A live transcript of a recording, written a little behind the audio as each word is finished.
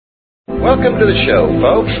Welcome to the show,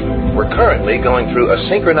 folks. We're currently going through a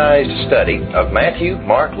synchronized study of Matthew,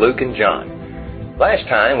 Mark, Luke, and John. Last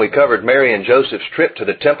time we covered Mary and Joseph's trip to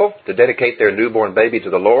the temple to dedicate their newborn baby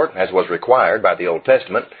to the Lord, as was required by the Old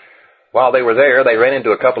Testament. While they were there, they ran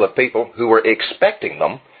into a couple of people who were expecting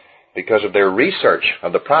them because of their research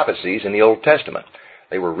of the prophecies in the Old Testament.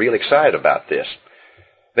 They were real excited about this.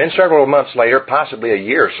 Then several months later, possibly a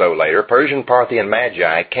year or so later, Persian Parthian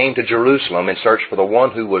Magi came to Jerusalem in search for the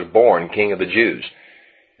one who was born King of the Jews.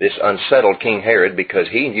 This unsettled King Herod because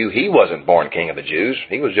he knew he wasn't born King of the Jews.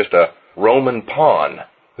 He was just a Roman pawn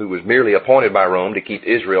who was merely appointed by Rome to keep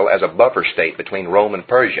Israel as a buffer state between Rome and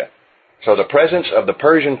Persia. So the presence of the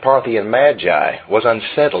Persian Parthian Magi was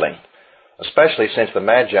unsettling, especially since the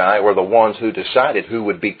Magi were the ones who decided who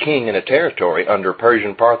would be king in a territory under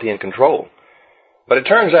Persian Parthian control. But it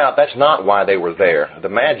turns out that's not why they were there. The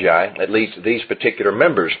Magi, at least these particular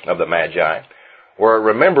members of the Magi, were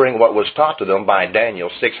remembering what was taught to them by Daniel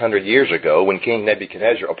 600 years ago when King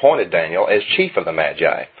Nebuchadnezzar appointed Daniel as chief of the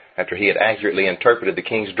Magi after he had accurately interpreted the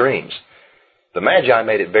king's dreams. The Magi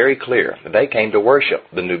made it very clear that they came to worship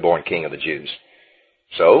the newborn King of the Jews.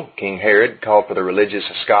 So King Herod called for the religious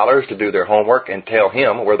scholars to do their homework and tell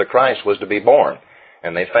him where the Christ was to be born.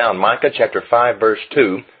 And they found Micah chapter 5 verse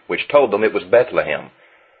 2, which told them it was Bethlehem.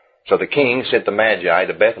 So the king sent the Magi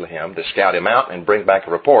to Bethlehem to scout him out and bring back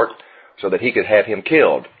a report so that he could have him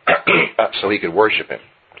killed, so he could worship him.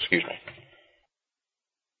 Excuse me.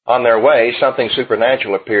 On their way, something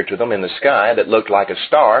supernatural appeared to them in the sky that looked like a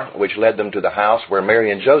star, which led them to the house where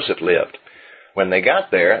Mary and Joseph lived. When they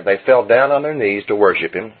got there, they fell down on their knees to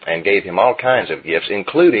worship him and gave him all kinds of gifts,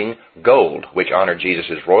 including gold, which honored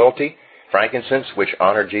Jesus' royalty, frankincense, which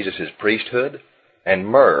honored Jesus' priesthood, and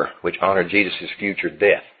myrrh, which honored Jesus' future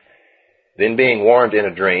death. Then being warned in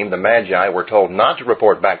a dream, the Magi were told not to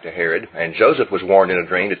report back to Herod, and Joseph was warned in a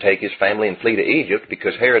dream to take his family and flee to Egypt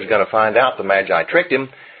because Herod's going to find out the Magi tricked him,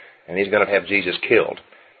 and he's going to have Jesus killed.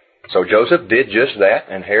 So Joseph did just that,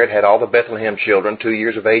 and Herod had all the Bethlehem children 2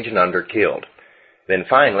 years of age and under killed. Then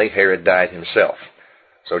finally, Herod died himself.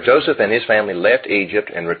 So Joseph and his family left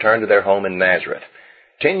Egypt and returned to their home in Nazareth.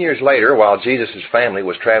 10 years later, while Jesus' family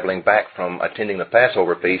was traveling back from attending the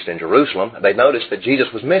Passover feast in Jerusalem, they noticed that Jesus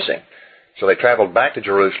was missing. So they traveled back to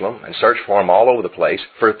Jerusalem and searched for him all over the place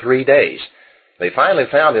for 3 days. They finally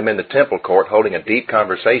found him in the temple court holding a deep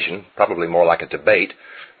conversation, probably more like a debate,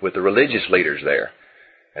 with the religious leaders there.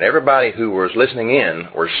 And everybody who was listening in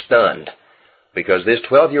were stunned because this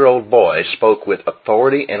 12-year-old boy spoke with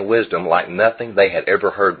authority and wisdom like nothing they had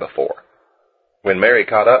ever heard before. When Mary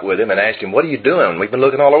caught up with him and asked him, "What are you doing? We've been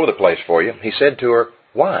looking all over the place for you," he said to her,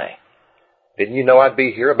 "Why? Didn't you know I'd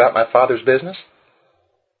be here about my Father's business?"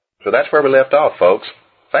 So that's where we left off, folks.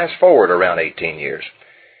 Fast forward around 18 years.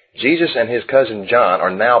 Jesus and his cousin John are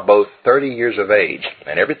now both 30 years of age,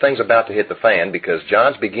 and everything's about to hit the fan because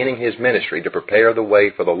John's beginning his ministry to prepare the way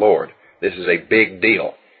for the Lord. This is a big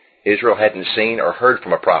deal. Israel hadn't seen or heard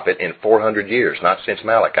from a prophet in 400 years, not since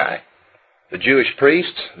Malachi. The Jewish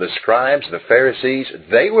priests, the scribes, the Pharisees,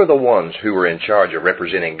 they were the ones who were in charge of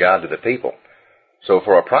representing God to the people. So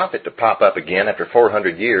for a prophet to pop up again after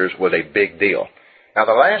 400 years was a big deal. Now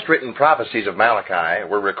the last written prophecies of Malachi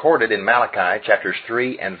were recorded in Malachi chapters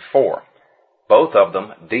 3 and 4. Both of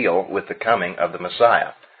them deal with the coming of the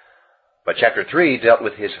Messiah. But chapter 3 dealt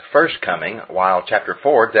with his first coming, while chapter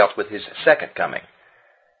 4 dealt with his second coming.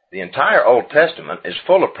 The entire Old Testament is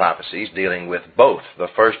full of prophecies dealing with both the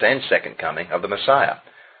first and second coming of the Messiah.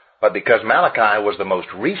 But because Malachi was the most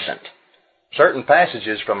recent, certain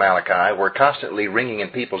passages from Malachi were constantly ringing in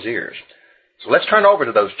people's ears. So let's turn over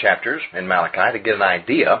to those chapters in Malachi to get an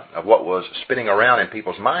idea of what was spinning around in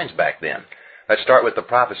people's minds back then. Let's start with the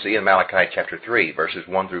prophecy in Malachi chapter 3, verses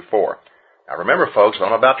 1 through 4. Now remember, folks, what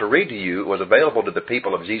I'm about to read to you was available to the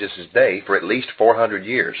people of Jesus' day for at least 400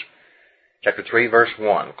 years. Chapter 3, verse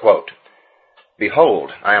 1, quote,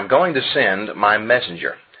 "Behold, I am going to send my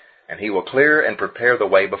messenger, and he will clear and prepare the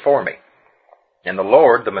way before me. And the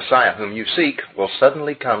Lord, the Messiah whom you seek, will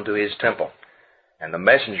suddenly come to his temple. And the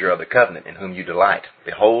messenger of the covenant in whom you delight,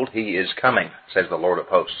 behold, he is coming, says the Lord of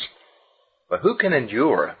hosts. But who can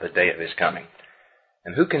endure the day of his coming?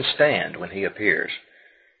 And who can stand when he appears?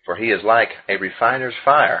 For he is like a refiner's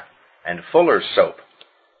fire and fuller's soap.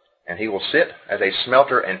 And he will sit as a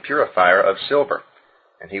smelter and purifier of silver.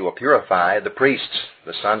 And he will purify the priests,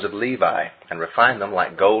 the sons of Levi, and refine them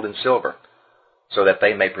like gold and silver, so that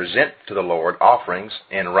they may present to the Lord offerings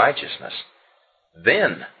in righteousness.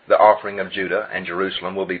 Then the offering of Judah and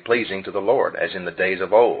Jerusalem will be pleasing to the Lord, as in the days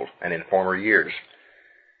of old and in former years."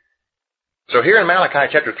 So here in Malachi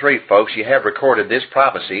chapter 3, folks, you have recorded this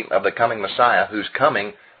prophecy of the coming Messiah whose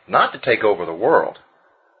coming not to take over the world,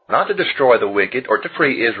 not to destroy the wicked or to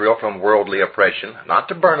free Israel from worldly oppression, not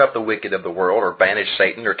to burn up the wicked of the world or banish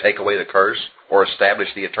Satan or take away the curse or establish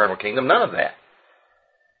the eternal kingdom, none of that.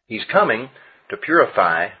 He's coming to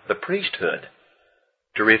purify the priesthood,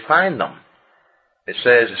 to refine them. It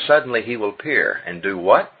says, suddenly he will appear and do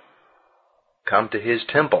what? Come to his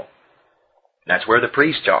temple. That's where the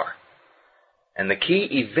priests are. And the key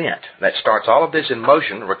event that starts all of this in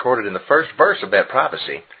motion, recorded in the first verse of that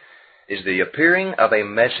prophecy, is the appearing of a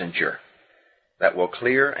messenger that will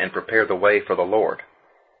clear and prepare the way for the Lord.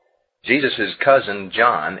 Jesus' cousin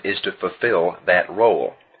John is to fulfill that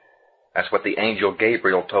role. That's what the angel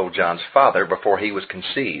Gabriel told John's father before he was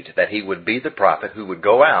conceived, that he would be the prophet who would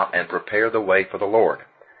go out and prepare the way for the Lord.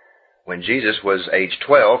 When Jesus was age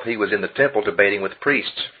 12, he was in the temple debating with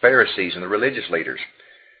priests, Pharisees, and the religious leaders.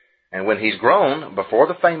 And when he's grown, before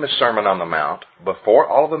the famous Sermon on the Mount, before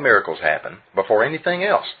all the miracles happen, before anything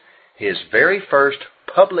else, his very first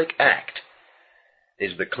public act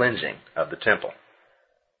is the cleansing of the temple.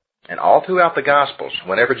 And all throughout the Gospels,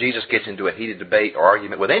 whenever Jesus gets into a heated debate or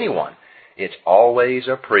argument with anyone, it's always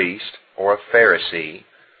a priest or a Pharisee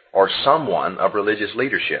or someone of religious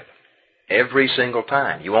leadership. Every single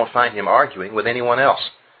time. You won't find him arguing with anyone else.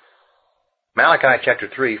 Malachi chapter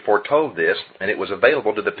 3 foretold this, and it was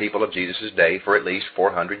available to the people of Jesus' day for at least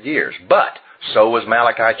 400 years. But so was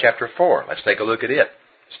Malachi chapter 4. Let's take a look at it,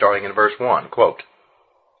 starting in verse 1. Quote,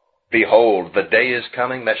 Behold, the day is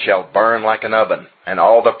coming that shall burn like an oven, and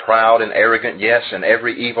all the proud and arrogant, yes, and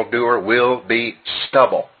every evildoer will be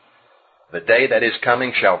stubble. The day that is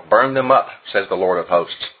coming shall burn them up, says the Lord of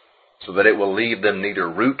hosts, so that it will leave them neither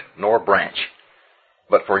root nor branch.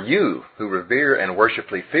 But for you, who revere and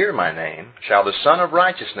worshipfully fear my name, shall the Son of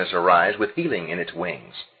Righteousness arise with healing in its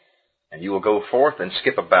wings. And you will go forth and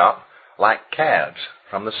skip about like calves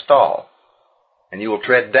from the stall. And you will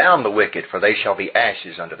tread down the wicked, for they shall be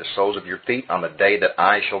ashes under the soles of your feet on the day that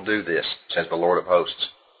I shall do this, says the Lord of hosts.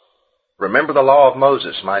 Remember the law of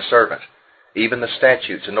Moses, my servant, even the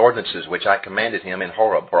statutes and ordinances which I commanded him in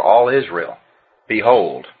Horeb for all Israel.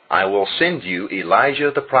 Behold, I will send you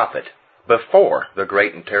Elijah the prophet before the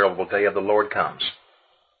great and terrible day of the Lord comes.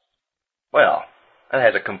 Well, that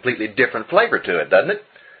has a completely different flavor to it, doesn't it?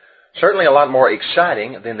 Certainly a lot more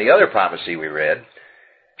exciting than the other prophecy we read.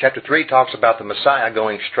 Chapter 3 talks about the Messiah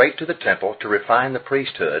going straight to the temple to refine the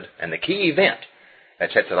priesthood, and the key event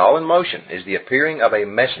that sets it all in motion is the appearing of a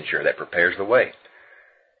messenger that prepares the way.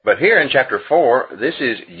 But here in chapter 4, this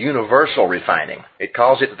is universal refining. It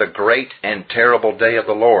calls it the great and terrible day of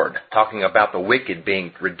the Lord, talking about the wicked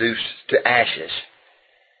being reduced to ashes.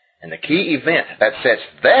 And the key event that sets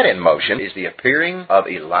that in motion is the appearing of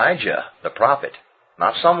Elijah, the prophet.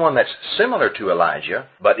 Not someone that's similar to Elijah,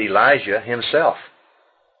 but Elijah himself.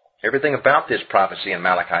 Everything about this prophecy in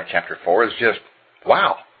Malachi chapter 4 is just,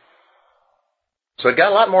 wow. So it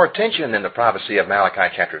got a lot more attention than the prophecy of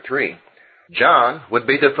Malachi chapter 3. John would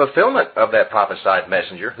be the fulfillment of that prophesied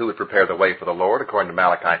messenger who would prepare the way for the Lord, according to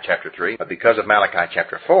Malachi chapter 3. But because of Malachi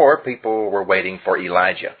chapter 4, people were waiting for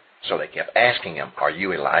Elijah. So they kept asking him, are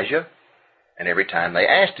you Elijah? And every time they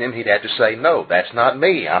asked him, he'd have to say, no, that's not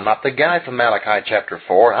me. I'm not the guy from Malachi chapter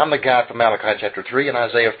 4. I'm the guy from Malachi chapter 3 and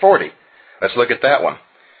Isaiah 40. Let's look at that one.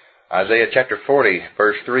 Isaiah chapter 40,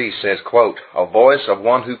 verse 3 says, quote, A voice of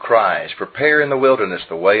one who cries, Prepare in the wilderness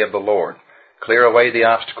the way of the Lord. Clear away the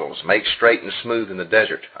obstacles, make straight and smooth in the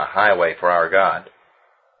desert a highway for our God.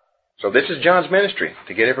 So this is John's ministry,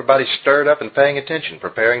 to get everybody stirred up and paying attention,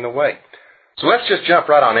 preparing the way. So let's just jump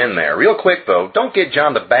right on in there. Real quick, though, don't get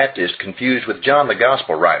John the Baptist confused with John the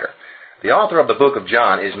Gospel writer. The author of the book of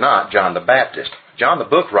John is not John the Baptist. John the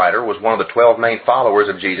book writer was one of the 12 main followers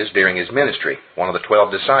of Jesus during his ministry, one of the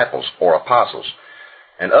 12 disciples, or apostles.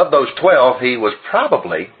 And of those 12, he was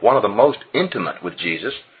probably one of the most intimate with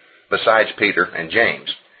Jesus, besides Peter and James.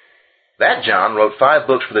 That John wrote 5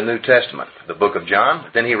 books for the New Testament, the book of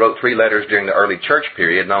John. Then he wrote 3 letters during the early church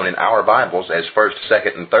period, known in our Bibles as 1st,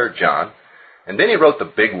 2nd, and 3rd John. And then he wrote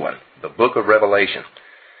the big one, the book of Revelation.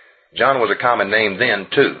 John was a common name then,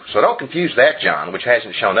 too. So don't confuse that John, which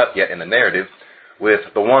hasn't shown up yet in the narrative, with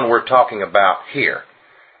the one we're talking about here,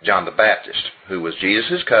 John the Baptist, who was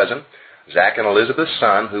Jesus' cousin, Zach and Elizabeth's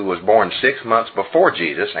son, who was born 6 months before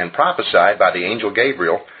Jesus and prophesied by the angel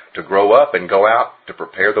Gabriel to grow up and go out to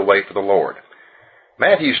prepare the way for the Lord.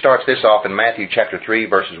 Matthew starts this off in Matthew chapter 3,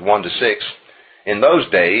 verses 1 to 6. In those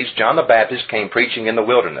days, John the Baptist came preaching in the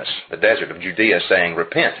wilderness, the desert of Judea, saying,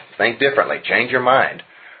 Repent, think differently, change your mind,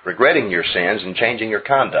 regretting your sins and changing your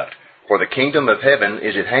conduct, for the kingdom of heaven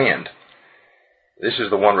is at hand. This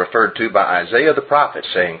is the one referred to by Isaiah the prophet,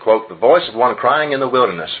 saying, quote, "The voice of one crying in the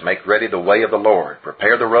wilderness, make ready the way of the Lord.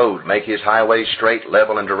 Prepare the road, make his highways straight,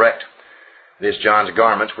 level, and direct." This John's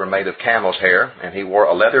garments were made of camel's hair, and he wore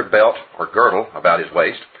a leather belt or girdle about his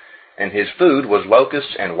waist, and his food was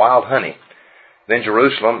locusts and wild honey. Then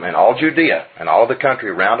Jerusalem and all Judea and all the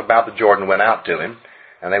country round about the Jordan went out to him,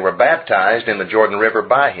 and they were baptized in the Jordan River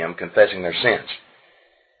by him, confessing their sins.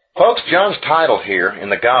 Folks, John's title here in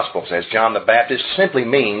the Gospels as John the Baptist simply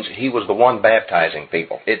means he was the one baptizing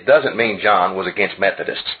people. It doesn't mean John was against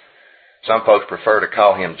Methodists. Some folks prefer to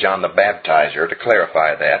call him John the Baptizer to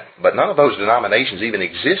clarify that, but none of those denominations even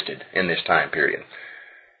existed in this time period.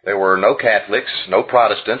 There were no Catholics, no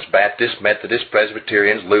Protestants, Baptists, Methodists,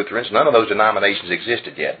 Presbyterians, Lutherans. None of those denominations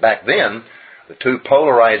existed yet. Back then, the two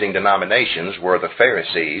polarizing denominations were the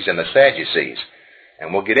Pharisees and the Sadducees,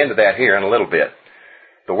 and we'll get into that here in a little bit.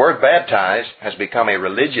 The word baptize has become a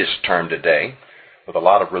religious term today with a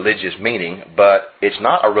lot of religious meaning, but it's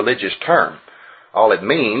not a religious term. All it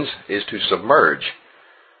means is to submerge.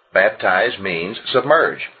 Baptize means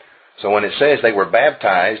submerge. So when it says they were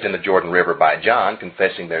baptized in the Jordan River by John,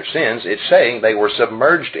 confessing their sins, it's saying they were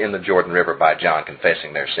submerged in the Jordan River by John,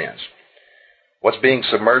 confessing their sins. What's being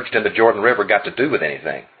submerged in the Jordan River got to do with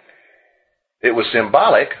anything? It was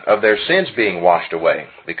symbolic of their sins being washed away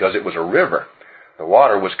because it was a river. The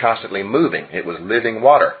water was constantly moving. It was living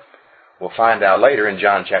water. We'll find out later in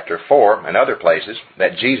John chapter 4 and other places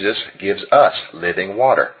that Jesus gives us living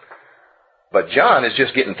water. But John is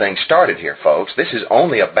just getting things started here, folks. This is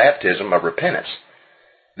only a baptism of repentance.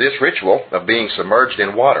 This ritual of being submerged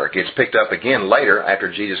in water gets picked up again later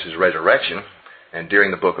after Jesus' resurrection and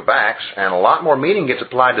during the book of Acts, and a lot more meaning gets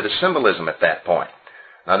applied to the symbolism at that point.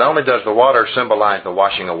 Not only does the water symbolize the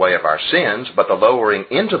washing away of our sins, but the lowering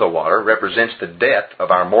into the water represents the death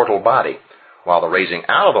of our mortal body, while the raising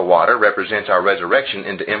out of the water represents our resurrection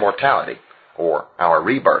into immortality, or our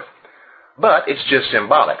rebirth. But it's just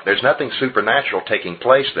symbolic. There's nothing supernatural taking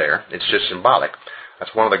place there. It's just symbolic.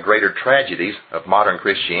 That's one of the greater tragedies of modern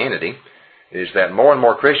Christianity, is that more and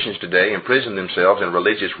more Christians today imprison themselves in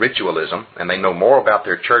religious ritualism, and they know more about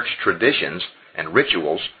their church traditions and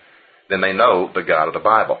rituals than they know the God of the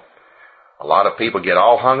Bible. A lot of people get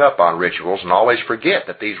all hung up on rituals and always forget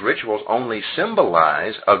that these rituals only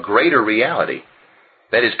symbolize a greater reality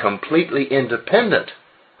that is completely independent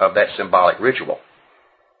of that symbolic ritual.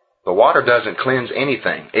 The water doesn't cleanse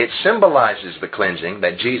anything. It symbolizes the cleansing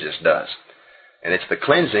that Jesus does. And it's the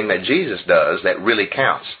cleansing that Jesus does that really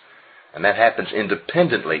counts. And that happens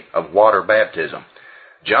independently of water baptism.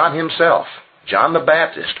 John himself, John the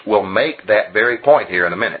Baptist, will make that very point here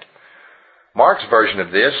in a minute. Mark's version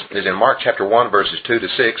of this is in Mark chapter 1, verses 2 to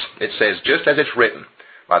 6. It says, "Just as it's written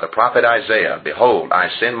by the prophet Isaiah, Behold, I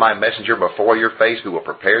send my messenger before your face who will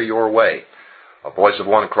prepare your way. A voice of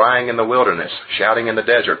one crying in the wilderness, shouting in the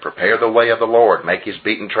desert, Prepare the way of the Lord, make his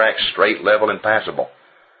beaten tracks straight, level, and passable."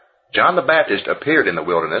 John the Baptist appeared in the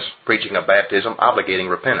wilderness, preaching a baptism obligating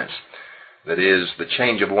repentance. That is, the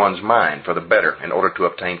change of one's mind for the better in order to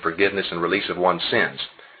obtain forgiveness and release of one's sins.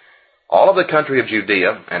 All of the country of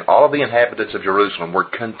Judea and all of the inhabitants of Jerusalem were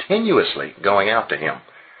continuously going out to him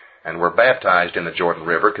and were baptized in the Jordan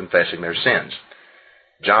River, confessing their sins.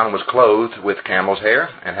 John was clothed with camel's hair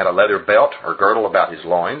and had a leather belt or girdle about his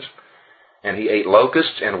loins, and he ate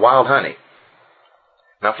locusts and wild honey.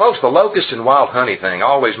 Now, folks, the locust and wild honey thing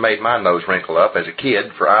always made my nose wrinkle up as a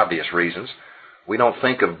kid for obvious reasons. We don't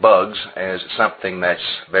think of bugs as something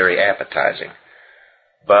that's very appetizing.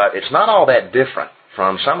 But it's not all that different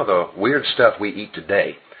from some of the weird stuff we eat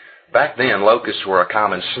today. Back then, locusts were a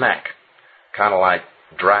common snack, kind of like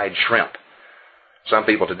dried shrimp. Some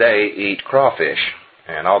people today eat crawfish,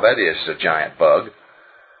 and all that is a giant bug.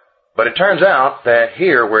 But it turns out that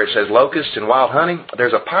here, where it says locusts and wild honey,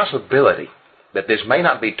 there's a possibility that this may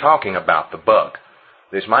not be talking about the bug.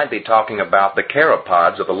 This might be talking about the carob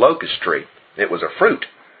pods of the locust tree. It was a fruit.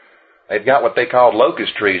 They've got what they called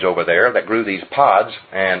locust trees over there that grew these pods,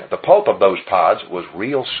 and the pulp of those pods was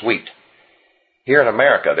real sweet. Here in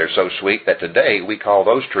America, they're so sweet that today we call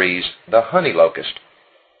those trees the honey locust.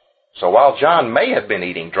 So while John may have been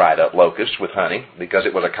eating dried up locusts with honey, because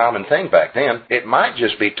it was a common thing back then, it might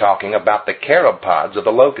just be talking about the carob pods of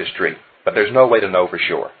the locust tree, but there's no way to know for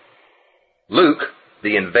sure. Luke,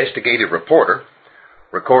 the investigative reporter,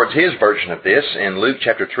 records his version of this in Luke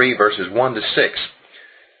chapter 3, verses 1 to 6.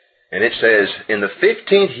 And it says, "In the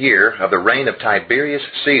 15th year of the reign of Tiberius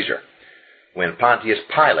Caesar, when Pontius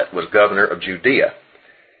Pilate was governor of Judea,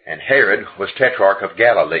 and Herod was tetrarch of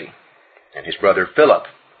Galilee, and his brother Philip,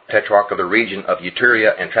 tetrarch of the region of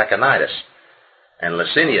Iturea and Trachonitis, and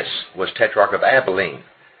Lysanias was tetrarch of Abilene,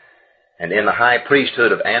 and in the high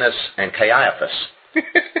priesthood of Annas and Caiaphas.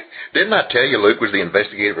 Didn't I tell you Luke was the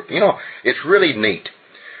investigator? You know, it's really neat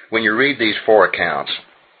when you read these four accounts,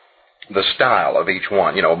 the style of each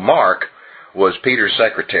one. You know, Mark was Peter's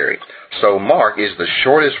secretary. So Mark is the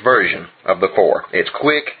shortest version of the four. It's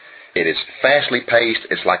quick. It is fastly paced.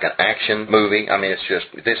 It's like an action movie. I mean, it's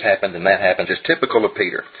just this happened and that happened. Just typical of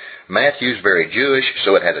Peter. Matthew's very Jewish,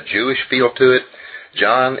 so it has a Jewish feel to it.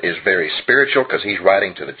 John is very spiritual because he's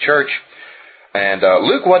writing to the church. And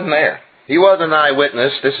Luke wasn't there. He wasn't an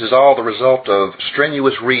eyewitness. This is all the result of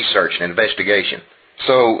strenuous research and investigation.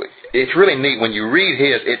 So it's really neat. When you read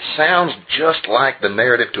his, it sounds just like the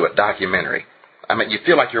narrative to a documentary. I mean, you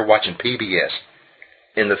feel like you're watching PBS.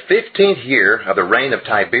 In the 15th year of the reign of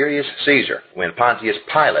Tiberius Caesar, when Pontius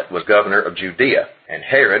Pilate was governor of Judea, and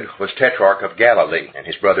Herod was tetrarch of Galilee, and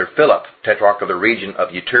his brother Philip, tetrarch of the region of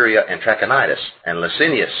Iturea and Trachonitis, and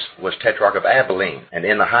Licinius was tetrarch of Abilene, and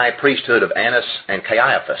in the high priesthood of Annas and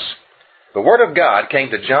Caiaphas. The word of God came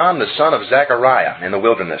to John the son of Zechariah in the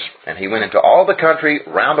wilderness, and he went into all the country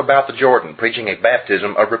round about the Jordan, preaching a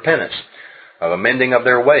baptism of repentance, of amending of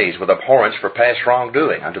their ways with abhorrence for past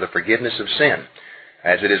wrongdoing, unto the forgiveness of sin.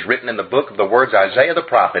 As it is written in the book of the words Isaiah the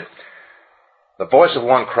prophet, the voice of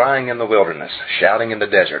one crying in the wilderness, shouting in the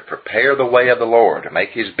desert, prepare the way of the Lord, make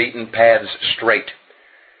his beaten paths straight.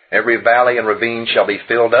 Every valley and ravine shall be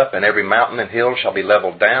filled up, and every mountain and hill shall be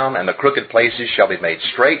leveled down, and the crooked places shall be made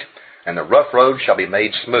straight, and the rough road shall be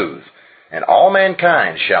made smooth. And all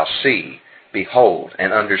mankind shall see, behold,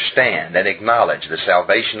 and understand, and acknowledge the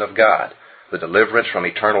salvation of God, the deliverance from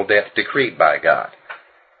eternal death decreed by God.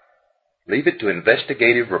 Leave it to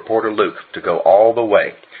investigative reporter Luke to go all the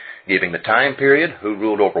way, giving the time period, who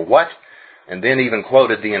ruled over what, and then even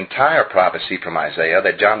quoted the entire prophecy from Isaiah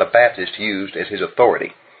that John the Baptist used as his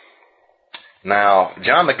authority. Now,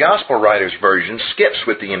 John the Gospel writer's version skips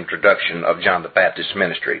with the introduction of John the Baptist's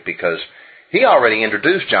ministry because he already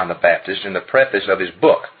introduced John the Baptist in the preface of his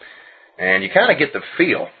book. And you kind of get the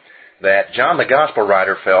feel that John the Gospel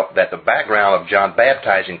writer felt that the background of John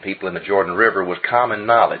baptizing people in the Jordan River was common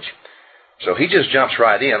knowledge. So he just jumps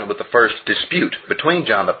right in with the first dispute between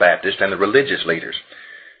John the Baptist and the religious leaders.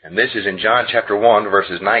 And this is in John chapter 1,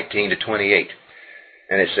 verses 19 to 28.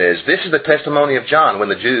 And it says, this is the testimony of John when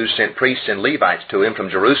the Jews sent priests and Levites to him from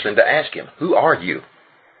Jerusalem to ask him, who are you?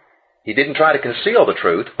 He didn't try to conceal the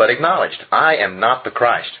truth, but acknowledged, I am not the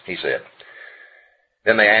Christ, he said.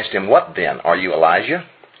 Then they asked him, what then? Are you Elijah?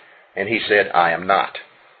 And he said, I am not.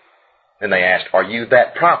 Then they asked, are you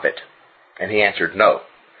that prophet? And he answered, no.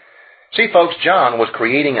 See, folks, John was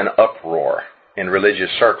creating an uproar in religious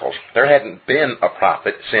circles. There hadn't been a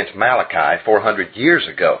prophet since Malachi 400 years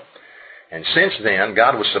ago. And since then,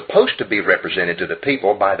 God was supposed to be represented to the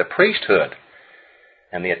people by the priesthood.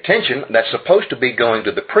 And the attention that's supposed to be going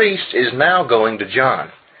to the priests is now going to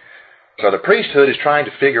John. So the priesthood is trying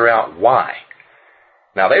to figure out why.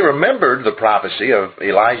 Now, they remembered the prophecy of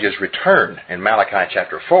Elijah's return in Malachi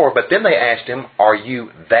chapter 4, but then they asked him, are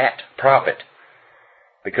you that prophet?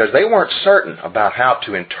 Because they weren't certain about how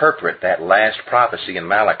to interpret that last prophecy in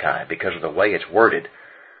Malachi because of the way it's worded,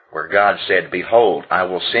 where God said, behold, I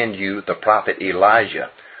will send you the prophet Elijah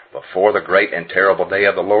before the great and terrible day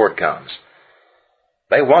of the Lord comes.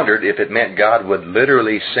 They wondered if it meant God would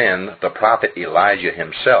literally send the prophet Elijah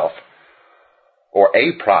himself, or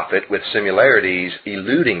a prophet with similarities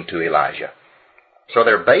alluding to Elijah. So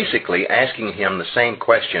they're basically asking him the same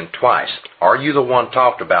question twice. Are you the one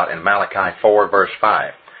talked about in Malachi 4, verse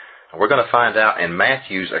 5? And we're going to find out in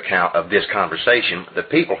Matthew's account of this conversation, the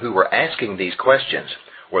people who were asking these questions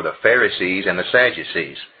were the Pharisees and the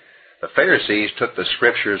Sadducees. The Pharisees took the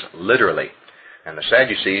Scriptures literally, and the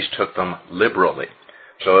Sadducees took them liberally.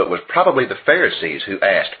 So it was probably the Pharisees who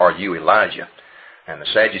asked, are you Elijah? And the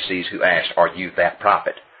Sadducees who asked, are you that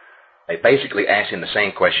prophet? They basically asked him the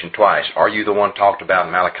same question twice. Are you the one talked about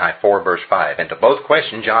in Malachi 4, verse 5? And to both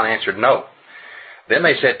questions, John answered no. Then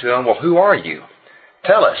they said to him, well, who are you?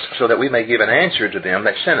 Tell us, so that we may give an answer to them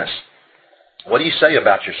that sent us. What do you say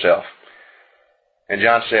about yourself? And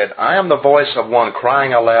John said, I am the voice of one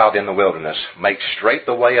crying aloud in the wilderness, make straight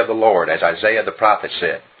the way of the Lord, as Isaiah the prophet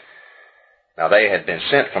said. Now they had been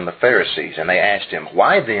sent from the Pharisees, and they asked him,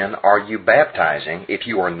 why then are you baptizing if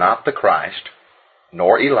you are not the Christ,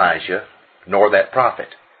 nor Elijah, nor that prophet?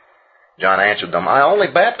 John answered them, I only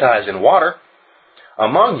baptize in water.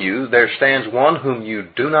 Among you there stands one whom you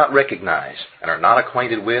do not recognize, and are not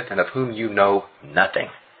acquainted with, and of whom you know nothing.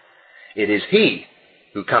 It is he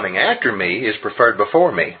who coming after me is preferred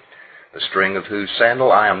before me, the string of whose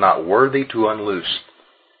sandal I am not worthy to unloose.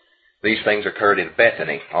 These things occurred in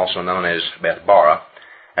Bethany, also known as Bethbara,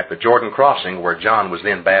 at the Jordan crossing where John was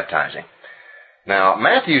then baptizing. Now,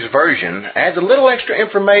 Matthew's version adds a little extra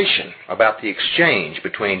information about the exchange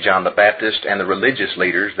between John the Baptist and the religious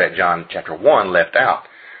leaders that John chapter 1 left out.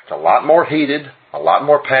 It's a lot more heated, a lot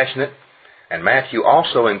more passionate, and Matthew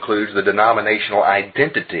also includes the denominational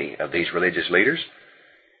identity of these religious leaders.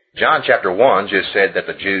 John chapter 1 just said that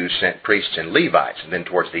the Jews sent priests and Levites, and then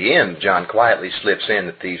towards the end, John quietly slips in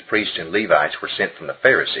that these priests and Levites were sent from the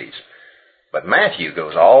Pharisees. But Matthew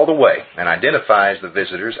goes all the way and identifies the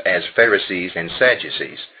visitors as Pharisees and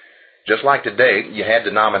Sadducees. Just like today, you had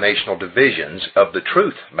denominational divisions of the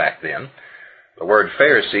truth back then. The word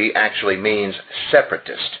Pharisee actually means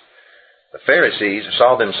separatist. The Pharisees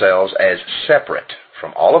saw themselves as separate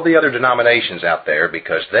from all of the other denominations out there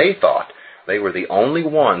because they thought they were the only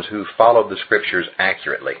ones who followed the Scriptures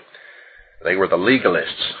accurately. They were the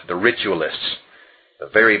legalists, the ritualists, the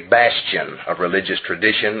very bastion of religious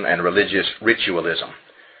tradition and religious ritualism.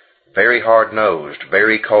 Very hard-nosed,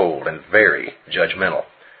 very cold, and very judgmental.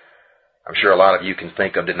 I'm sure a lot of you can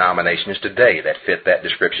think of denominations today that fit that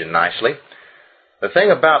description nicely. The thing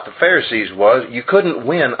about the Pharisees was you couldn't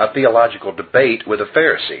win a theological debate with a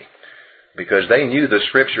Pharisee because they knew the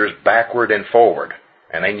Scriptures backward and forward,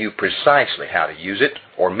 and they knew precisely how to use it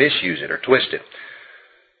or misuse it or twist it.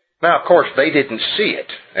 Now, of course, they didn't see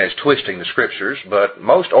it as twisting the Scriptures, but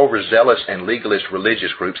most overzealous and legalist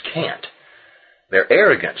religious groups can't. Their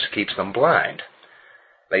arrogance keeps them blind.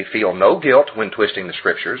 They feel no guilt when twisting the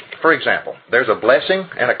Scriptures. For example, there's a blessing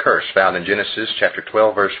and a curse found in Genesis chapter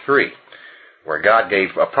 12, verse 3, where God gave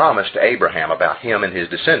a promise to Abraham about him and his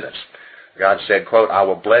descendants. God said, quote, "I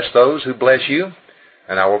will bless those who bless you,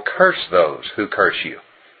 and I will curse those who curse you."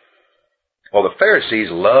 Well, the Pharisees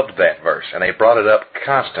loved that verse, and they brought it up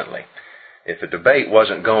constantly. If the debate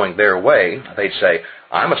wasn't going their way, they'd say,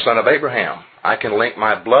 "I'm a son of Abraham. I can link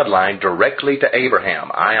my bloodline directly to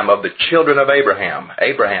Abraham. I am of the children of Abraham.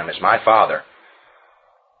 Abraham is my father."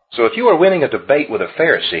 So if you were winning a debate with a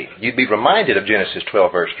Pharisee, you'd be reminded of Genesis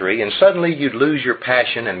 12, verse 3, and suddenly you'd lose your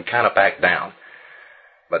passion and kind of back down.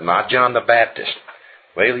 But not John the Baptist.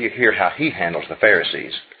 Wait till you hear how he handles the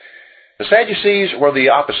Pharisees. The Sadducees were the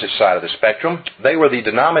opposite side of the spectrum. They were the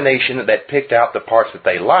denomination that picked out the parts that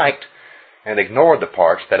they liked and ignored the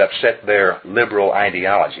parts that upset their liberal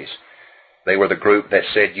ideologies. They were the group that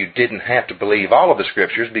said you didn't have to believe all of the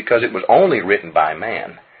Scriptures because it was only written by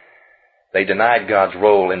man. They denied God's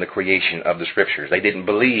role in the creation of the Scriptures. They didn't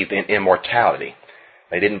believe in immortality.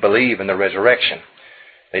 They didn't believe in the resurrection.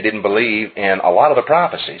 They didn't believe in a lot of the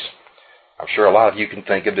prophecies. I'm sure a lot of you can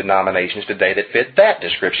think of denominations today that fit that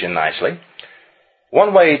description nicely.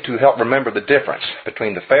 One way to help remember the difference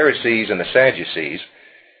between the Pharisees and the Sadducees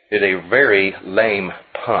is a very lame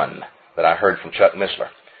pun that I heard from Chuck Missler.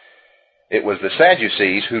 It was the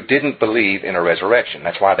Sadducees who didn't believe in a resurrection.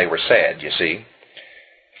 That's why they were sad, you see.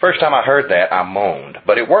 First time I heard that, I moaned.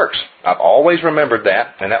 But it works. I've always remembered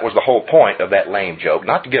that, and that was the whole point of that lame joke.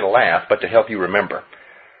 Not to get a laugh, but to help you remember.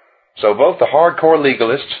 So both the hardcore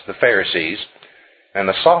legalists, the Pharisees, and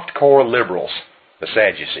the softcore liberals, the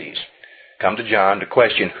Sadducees, come to John to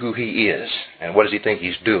question who he is and what does he think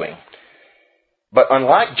he's doing. But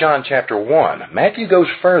unlike John chapter 1, Matthew goes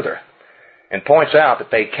further and points out that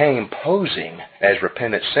they came posing as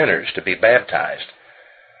repentant sinners to be baptized.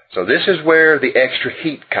 So this is where the extra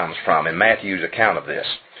heat comes from in Matthew's account of this.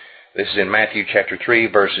 This is in Matthew chapter 3,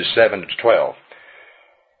 verses 7 to 12.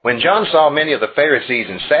 When John saw many of the Pharisees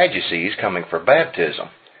and Sadducees coming for baptism,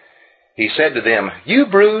 he said to them, "You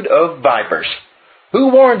brood of vipers, who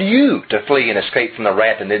warned you to flee and escape from the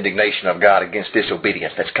wrath and indignation of God against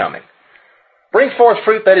disobedience that's coming? Bring forth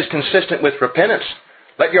fruit that is consistent with repentance.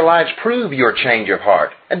 Let your lives prove your change of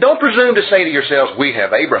heart. And don't presume to say to yourselves, 'We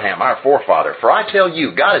have Abraham, our forefather.' For I tell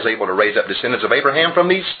you, God is able to raise up descendants of Abraham from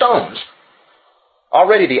these stones.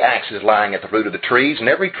 Already the axe is lying at the root of the trees, and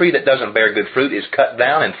every tree that doesn't bear good fruit is cut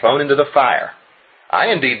down and thrown into the fire. I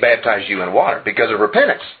indeed baptize you in water because of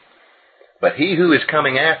repentance. But he who is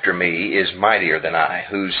coming after me is mightier than I,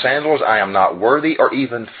 whose sandals I am not worthy or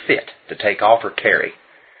even fit to take off or carry.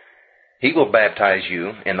 He will baptize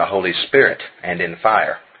you in the Holy Spirit and in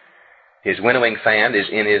fire. His winnowing fan is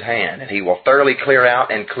in his hand, and he will thoroughly clear out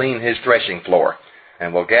and clean his threshing floor,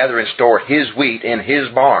 and will gather and store his wheat in his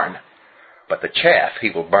barn. But the chaff he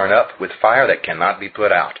will burn up with fire that cannot be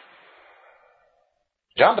put out."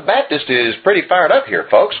 John the Baptist is pretty fired up here,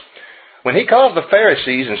 folks. When he calls the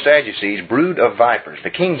Pharisees and Sadducees brood of vipers, the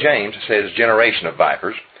King James says generation of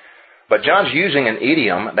vipers, but John's using an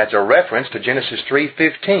idiom that's a reference to Genesis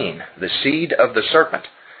 3:15, the seed of the serpent.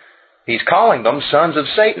 He's calling them sons of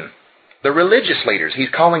Satan. The religious leaders, he's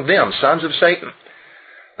calling them sons of Satan.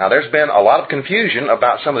 Now, there's been a lot of confusion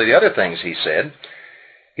about some of the other things he said.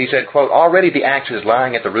 He said, quote, "Already the axe is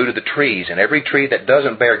lying at the root of the trees, and every tree that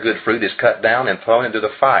doesn't bear good fruit is cut down and thrown into the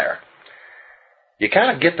fire." You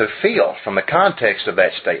kind of get the feel from the context of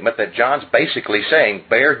that statement that John's basically saying,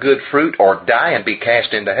 bear good fruit or die and be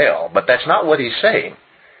cast into hell. But that's not what he's saying.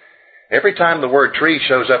 Every time the word tree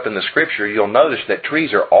shows up in the Scripture, you'll notice that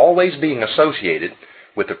trees are always being associated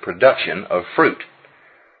with the production of fruit.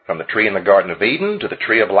 From the tree in the Garden of Eden to the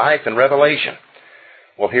tree of life in Revelation.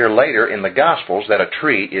 We'll hear later in the Gospels that a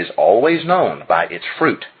tree is always known by its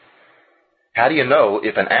fruit. How do you know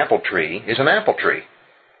if an apple tree is an apple tree?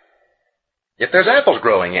 If there's apples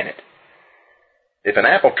growing in it. If an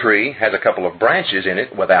apple tree has a couple of branches in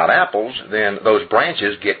it without apples, then those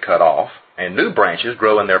branches get cut off and new branches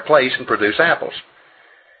grow in their place and produce apples.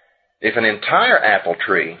 If an entire apple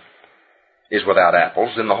tree is without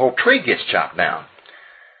apples, then the whole tree gets chopped down.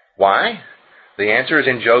 Why? The answer is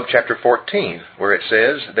in Job chapter 14, where it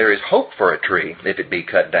says, "There is hope for a tree, if it be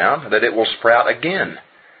cut down, that it will sprout again,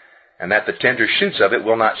 and that the tender shoots of it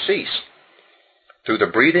will not cease. Through the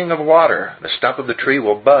breathing of water, the stump of the tree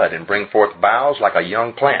will bud and bring forth boughs like a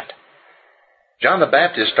young plant." John the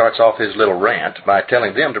Baptist starts off his little rant by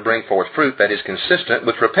telling them to bring forth fruit that is consistent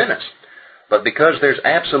with repentance. But because there's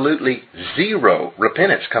absolutely zero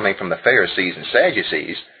repentance coming from the Pharisees and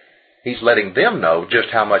Sadducees, he's letting them know just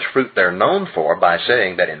how much fruit they're known for by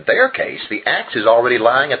saying that in their case, the axe is already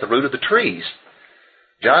lying at the root of the trees.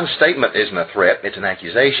 John's statement isn't a threat, it's an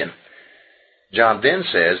accusation. John then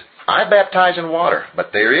says, "I baptize in water,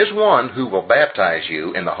 but there is one who will baptize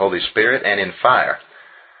you in the Holy Spirit and in fire."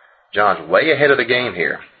 John's way ahead of the game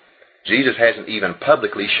here. Jesus hasn't even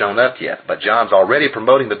publicly shown up yet, but John's already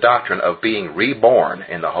promoting the doctrine of being reborn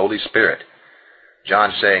in the Holy Spirit.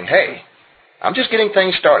 John's saying, hey, I'm just getting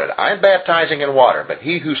things started. I'm baptizing in water, but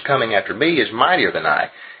he who's coming after me is mightier than I.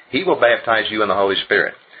 He will baptize you in the Holy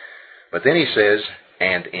Spirit. But then he says,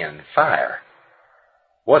 and in fire.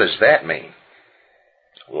 What does that mean?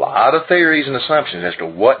 A lot of theories and assumptions as to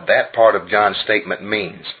what that part of John's statement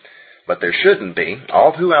means. But there shouldn't be.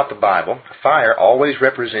 All throughout the Bible, fire always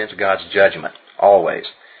represents God's judgment. Always.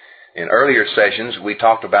 In earlier sessions, we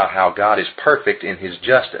talked about how God is perfect in His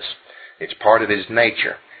justice. It's part of His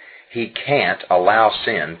nature. He can't allow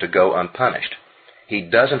sin to go unpunished. He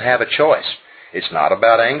doesn't have a choice. It's not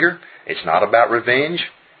about anger. It's not about revenge.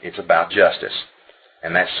 It's about justice.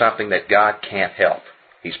 And that's something that God can't help.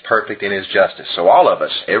 He's perfect in His justice. So all of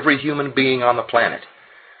us, every human being on the planet,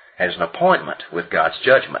 has an appointment with God's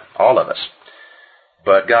judgment. All of us.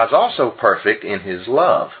 But God's also perfect in His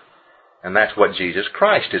love. And that's what Jesus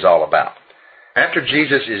Christ is all about. After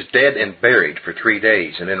Jesus is dead and buried for 3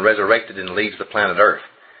 days and then resurrected and leaves the planet Earth,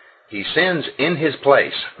 He sends in His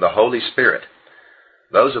place the Holy Spirit.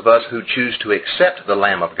 Those of us who choose to accept the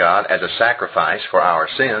Lamb of God as a sacrifice for our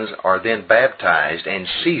sins are then baptized and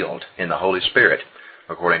sealed in the Holy Spirit,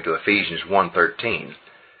 according to Ephesians 1:13.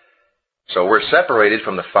 So we're separated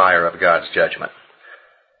from the fire of God's judgment.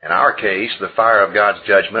 In our case, the fire of God's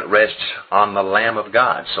judgment rests on the Lamb of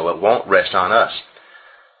God, so it won't rest on us.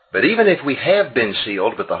 But even if we have been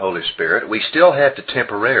sealed with the Holy Spirit, we still have to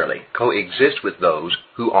temporarily coexist with those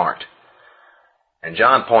who aren't. And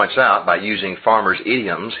John points out, by using farmers'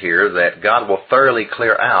 idioms here, that God will thoroughly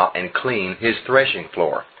clear out and clean His threshing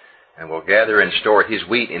floor, and will gather and store His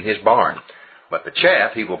wheat in His barn. But the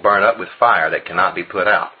chaff He will burn up with fire that cannot be put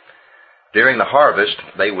out. During the harvest,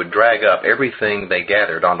 they would drag up everything they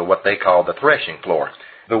gathered onto what they called the threshing floor.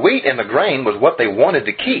 The wheat and the grain was what they wanted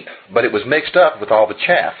to keep, but it was mixed up with all the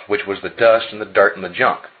chaff, which was the dust and the dirt and the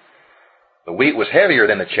junk. The wheat was heavier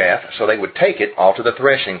than the chaff, so they would take it off to the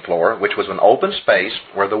threshing floor, which was an open space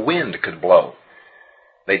where the wind could blow.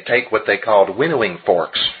 They'd take what they called winnowing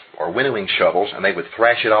forks, or winnowing shovels, and they would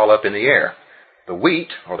thrash it all up in the air. The wheat,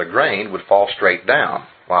 or the grain, would fall straight down,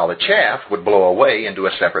 while the chaff would blow away into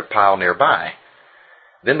a separate pile nearby.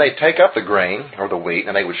 Then they'd take up the grain, or the wheat,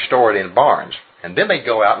 and they would store it in barns, and then they'd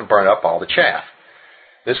go out and burn up all the chaff.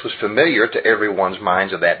 This was familiar to everyone's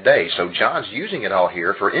minds of that day, so John's using it all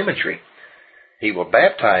here for imagery. He will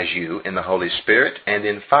baptize you in the Holy Spirit and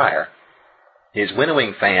in fire. His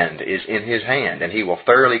winnowing fan is in His hand, and He will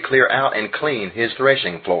thoroughly clear out and clean His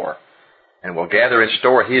threshing floor, and will gather and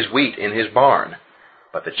store His wheat in His barn.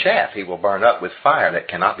 But the chaff He will burn up with fire that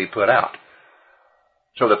cannot be put out.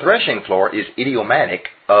 So the threshing floor is idiomatic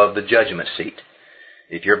of the judgment seat.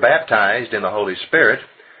 If you're baptized in the Holy Spirit,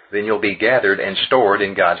 then you'll be gathered and stored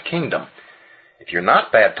in God's kingdom. If you're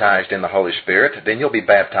not baptized in the Holy Spirit, then you'll be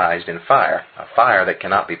baptized in fire, a fire that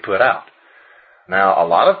cannot be put out. Now, a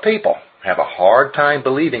lot of people have a hard time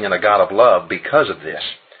believing in a God of love because of this.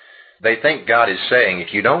 They think God is saying,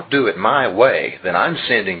 if you don't do it my way, then I'm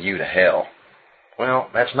sending you to hell.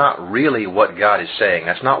 Well, that's not really what God is saying.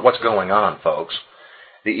 That's not what's going on, folks.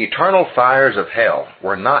 The eternal fires of hell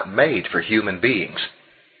were not made for human beings.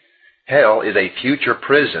 Hell is a future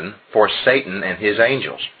prison for Satan and his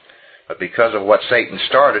angels. But because of what Satan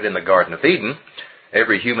started in the Garden of Eden,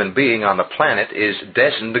 every human being on the planet is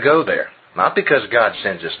destined to go there. Not because God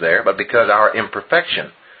sends us there, but because our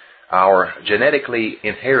imperfection, our genetically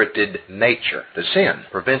inherited nature, the sin,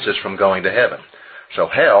 prevents us from going to heaven. So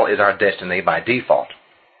hell is our destiny by default.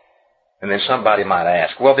 And then somebody might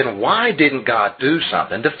ask, well, then why didn't God do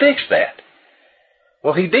something to fix that?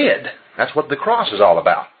 Well, He did. That's what the cross is all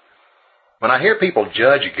about. When I hear people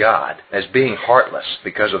judge God as being heartless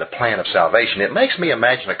because of the plan of salvation, it makes me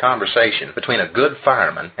imagine a conversation between a good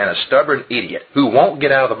fireman and a stubborn idiot who won't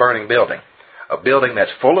get out of the burning building. A building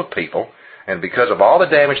that's full of people, and because of all the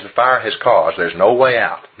damage the fire has caused, there's no way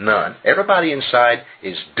out. None. Everybody inside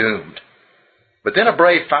is doomed. But then a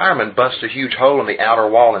brave fireman busts a huge hole in the outer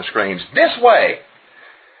wall and screams, "This way!"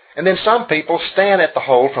 And then some people stand at the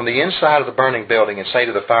hole from the inside of the burning building and say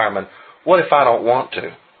to the fireman, "What if I don't want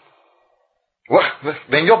to?" "Well,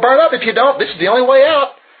 then you'll burn up if you don't. This is the only way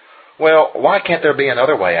out." Well, why can't there be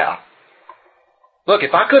another way out? Look,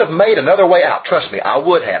 if I could have made another way out, trust me, I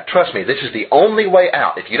would have. Trust me, this is the only way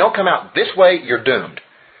out. If you don't come out this way, you're doomed.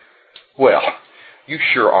 Well, you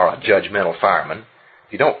sure are a judgmental fireman.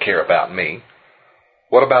 You don't care about me.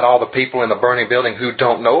 What about all the people in the burning building who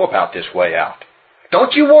don't know about this way out?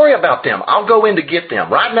 Don't you worry about them. I'll go in to get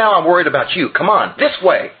them. Right now I'm worried about you. Come on, this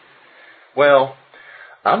way. Well,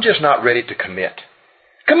 I'm just not ready to commit.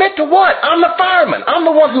 Commit to what? I'm the fireman. I'm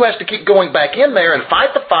the one who has to keep going back in there and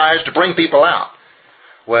fight the fires to bring people out.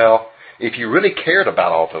 Well, if you really cared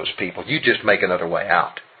about all those people, you'd just make another way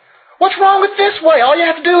out. What's wrong with this way? All you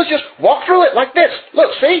have to do is just walk through it like this.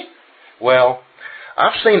 Look, see? Well,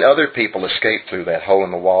 I've seen other people escape through that hole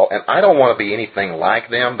in the wall, and I don't want to be anything like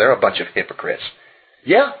them. They're a bunch of hypocrites.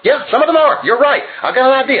 Yeah, some of them are. You're right. I've got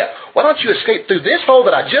an idea. Why don't you escape through this hole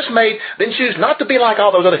that I just made, then choose not to be like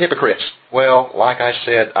all those other hypocrites? Well, like I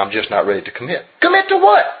said, I'm just not ready to commit. Commit to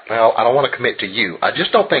what? Well, I don't want to commit to you. I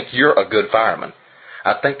just don't think you're a good fireman.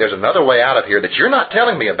 I think there's another way out of here that you're not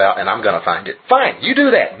telling me about, and I'm going to find it. Fine, you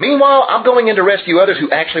do that. Meanwhile, I'm going in to rescue others who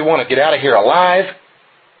actually want to get out of here alive.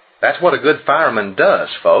 That's what a good fireman does,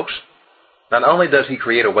 folks. Not only does he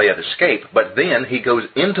create a way of escape, but then he goes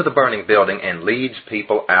into the burning building and leads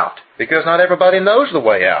people out. Because not everybody knows the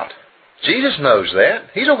way out. Jesus knows that.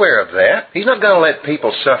 He's aware of that. He's not going to let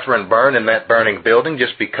people suffer and burn in that burning building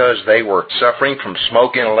just because they were suffering from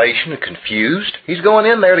smoke inhalation and confused. He's going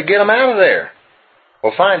in there to get them out of there.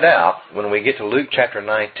 We'll find out when we get to Luke chapter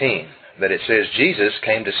 19 that it says Jesus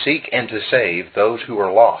came to seek and to save those who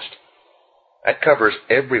are lost. That covers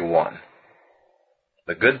everyone.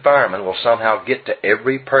 The good fireman will somehow get to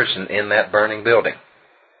every person in that burning building.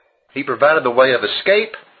 He provided the way of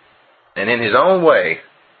escape, and in His own way,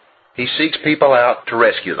 He seeks people out to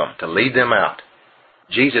rescue them, to lead them out.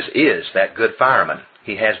 Jesus is that good fireman.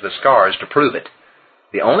 He has the scars to prove it.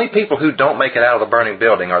 The only people who don't make it out of the burning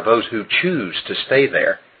building are those who choose to stay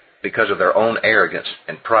there because of their own arrogance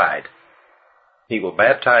and pride. He will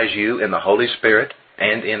baptize you in the Holy Spirit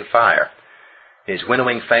and in fire. His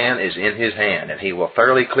winnowing fan is in His hand, and He will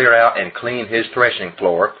thoroughly clear out and clean His threshing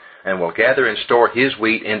floor, and will gather and store His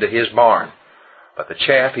wheat into His barn. But the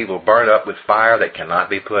chaff He will burn up with fire that cannot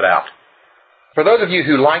be put out. For those of you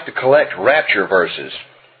who like to collect rapture verses,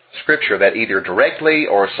 Scripture that either directly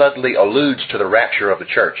or subtly alludes to the rapture of the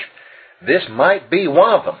church, this might be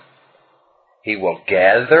one of them. He will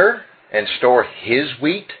gather and store His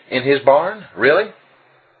wheat in His barn? Really?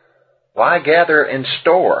 Why gather and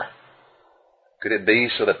store? Could it be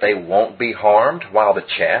so that they won't be harmed while the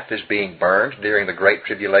chaff is being burned during the Great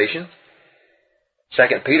Tribulation? 2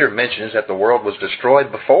 Peter mentions that the world was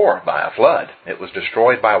destroyed before by a flood. It was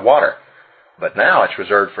destroyed by water. But now it's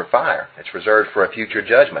reserved for fire. It's reserved for a future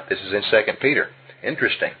judgment. This is in 2 Peter.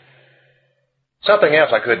 Interesting. Something else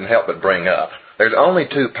I couldn't help but bring up. There's only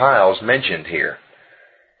two piles mentioned here.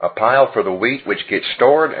 A pile for the wheat which gets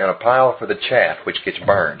stored and a pile for the chaff which gets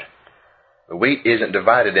burned. The wheat isn't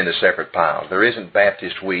divided into separate piles. There isn't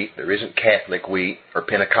Baptist wheat. There isn't Catholic wheat or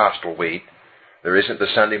Pentecostal wheat. There isn't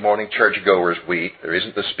the Sunday morning churchgoers wheat. There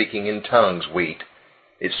isn't the speaking in tongues wheat.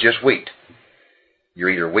 It's just wheat. You're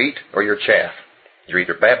either wheat or you're chaff. You're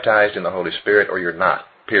either baptized in the Holy Spirit or you're not.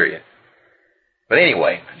 Period. But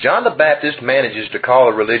anyway, John the Baptist manages to call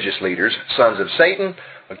the religious leaders sons of Satan,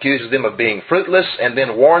 accuses them of being fruitless, and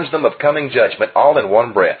then warns them of coming judgment all in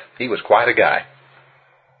one breath. He was quite a guy.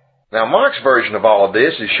 Now, Mark's version of all of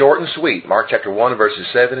this is short and sweet. Mark chapter 1, verses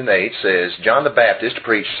 7 and 8 says, John the Baptist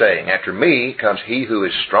preached, saying, After me comes he who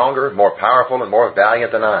is stronger, more powerful, and more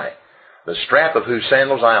valiant than I, the strap of whose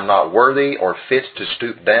sandals I am not worthy or fit to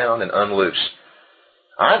stoop down and unloose.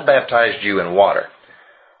 I've baptized you in water,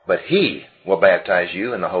 but he will baptize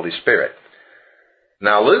you in the Holy Spirit.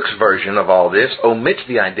 Now, Luke's version of all this omits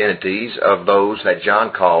the identities of those that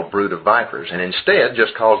John called brood of vipers, and instead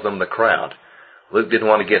just calls them the crowd. Luke didn't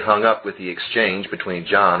want to get hung up with the exchange between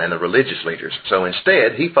John and the religious leaders, so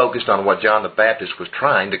instead he focused on what John the Baptist was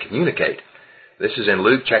trying to communicate. This is in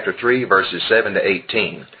Luke chapter 3, verses 7 to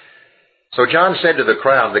 18. So John said to the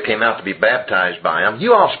crowd that came out to be baptized by him,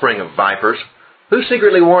 You offspring of vipers, who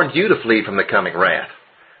secretly warned you to flee from the coming wrath?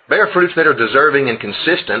 Bear fruits that are deserving and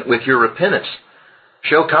consistent with your repentance.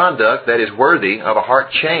 Show conduct that is worthy of a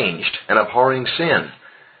heart changed and abhorring sin.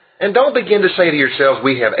 And don't begin to say to yourselves,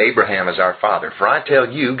 We have Abraham as our father. For I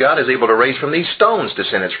tell you, God is able to raise from these stones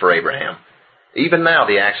descendants for Abraham. Even now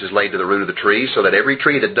the axe is laid to the root of the tree, so that every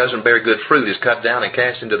tree that doesn't bear good fruit is cut down and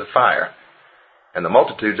cast into the fire. And the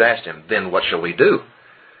multitudes asked him, Then what shall we do?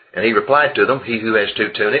 And he replied to them, He who has 2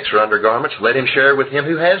 tunics or undergarments, let him share with him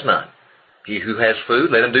who has none. He who has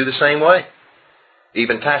food, let him do the same way.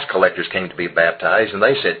 Even tax collectors came to be baptized, and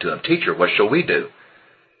they said to him, Teacher, what shall we do?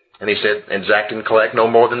 And he said, Exact and collect no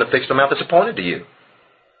more than the fixed amount that's appointed to you.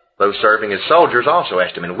 Those serving as soldiers also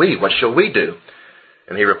asked him, And we, what shall we do?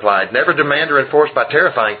 And he replied, Never demand or enforce by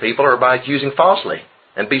terrifying people or by accusing falsely,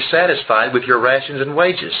 and be satisfied with your rations and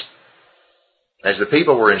wages. As the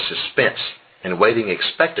people were in suspense and waiting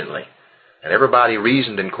expectantly, and everybody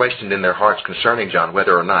reasoned and questioned in their hearts concerning John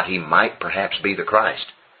whether or not he might perhaps be the Christ,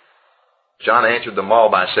 John answered them all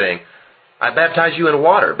by saying, I baptize you in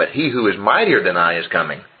water, but he who is mightier than I is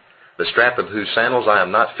coming, the strap of whose sandals I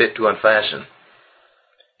am not fit to unfasten.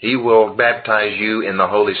 He will baptize you in the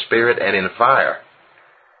Holy Spirit and in fire.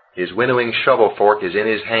 His winnowing shovel fork is in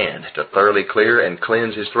his hand to thoroughly clear and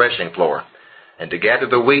cleanse his threshing floor, and to gather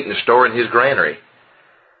the wheat and store in his granary.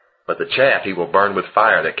 But the chaff he will burn with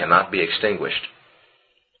fire that cannot be extinguished.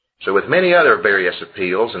 So with many other various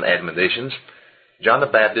appeals and admonitions, John the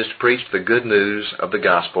Baptist preached the good news of the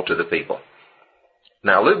gospel to the people.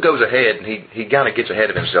 Now, Luke goes ahead, and he kind of gets ahead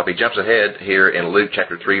of himself. He jumps ahead here in Luke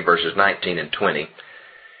chapter 3, verses 19 and 20.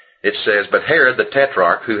 It says, But Herod the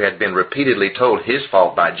Tetrarch, who had been repeatedly told his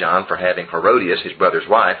fault by John for having Herodias, his brother's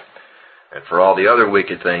wife, and for all the other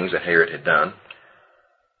wicked things that Herod had done,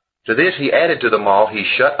 to this he added to them all, he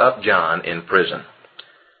shut up John in prison.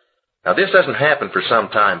 Now, this doesn't happen for some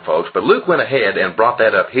time, folks, but Luke went ahead and brought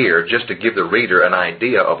that up here just to give the reader an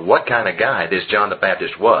idea of what kind of guy this John the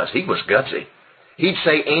Baptist was. He was gutsy. He'd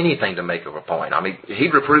say anything to make a point. I mean,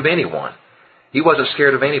 he'd reprove anyone. He wasn't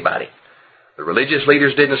scared of anybody. The religious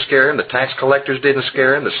leaders didn't scare him, the tax collectors didn't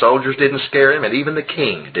scare him, the soldiers didn't scare him, and even the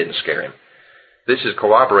king didn't scare him. This is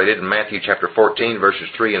corroborated in Matthew chapter 14, verses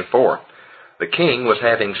 3 and 4. The king was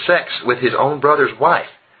having sex with his own brother's wife.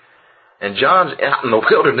 And John's out in the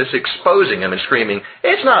wilderness exposing him and screaming,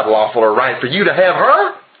 It's not lawful or right for you to have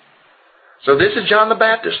her. So this is John the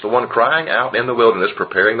Baptist, the one crying out in the wilderness,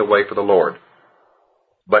 preparing the way for the Lord.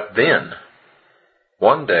 But then,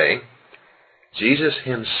 one day, Jesus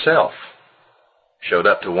himself showed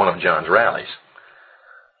up to one of John's rallies.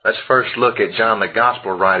 Let's first look at John the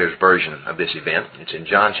Gospel writer's version of this event. It's in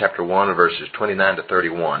John chapter 1, verses 29 to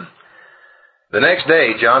 31. The next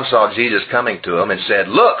day, John saw Jesus coming to him and said,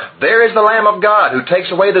 Look, there is the Lamb of God who takes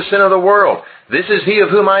away the sin of the world. This is he of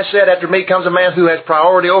whom I said, After me comes a man who has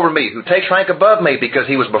priority over me, who takes rank above me because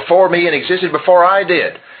he was before me and existed before I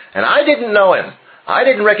did. And I didn't know him. I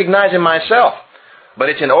didn't recognize him myself. But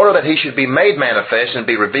it's in order that he should be made manifest and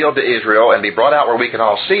be revealed to Israel and be brought out where we can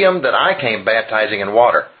all see him that I came baptizing in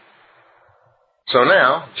water. So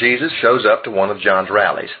now, Jesus shows up to one of John's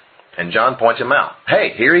rallies. And John points him out.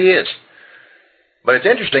 Hey, here he is. But it's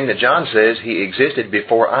interesting that John says he existed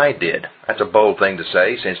before I did. That's a bold thing to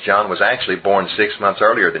say, since John was actually born 6 months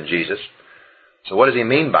earlier than Jesus. So what does he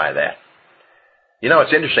mean by that? You know,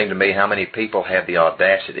 it's interesting to me how many people have the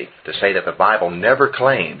audacity to say that the Bible never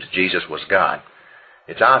claims Jesus was God.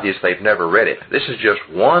 It's obvious they've never read it. This is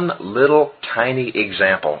just one little tiny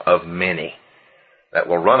example of many that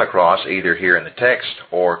we'll run across either here in the text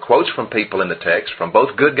or quotes from people in the text, from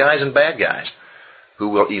both good guys and bad guys, who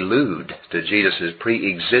will allude to Jesus'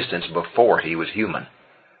 pre-existence before he was human.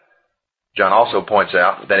 John also points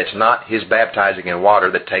out that it's not his baptizing in water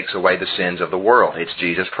that takes away the sins of the world. It's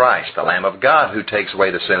Jesus Christ, the Lamb of God, who takes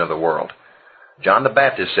away the sin of the world. John the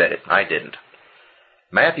Baptist said it. I didn't.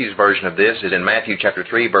 Matthew's version of this is in Matthew chapter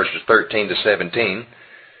 3, verses 13 to 17.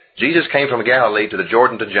 Jesus came from Galilee to the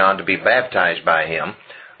Jordan to John to be baptized by him.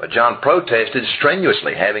 But John protested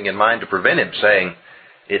strenuously, having in mind to prevent him, saying,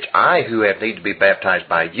 "It's I who have need to be baptized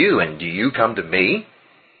by you, and do you come to me?"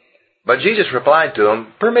 But Jesus replied to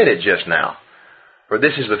him, "Permit it just now. For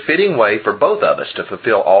this is the fitting way for both of us to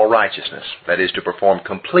fulfill all righteousness, that is, to perform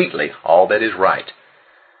completely all that is right."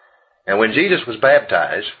 And when Jesus was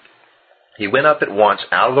baptized, he went up at once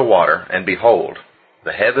out of the water, and behold,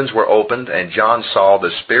 the heavens were opened, and John saw the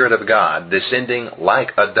Spirit of God descending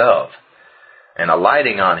like a dove, and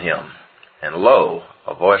alighting on him. And lo,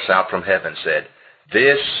 a voice out from heaven said,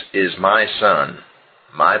 "This is my Son,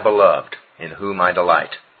 my beloved, in whom I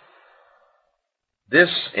delight."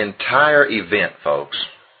 This entire event, folks,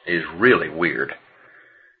 is really weird.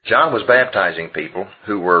 John was baptizing people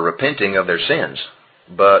who were repenting of their sins.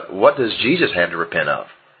 But what does Jesus have to repent of?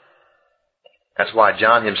 That's why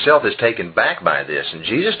John himself is taken back by this. And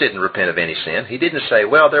Jesus didn't repent of any sin. He didn't say,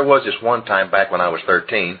 "Well, there was this one time back when I was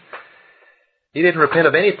 13. He didn't repent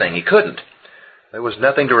of anything. He couldn't. There was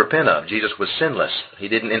nothing to repent of. Jesus was sinless. He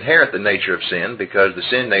didn't inherit the nature of sin because the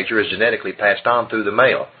sin nature is genetically passed on through the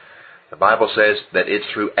male. The Bible says that it's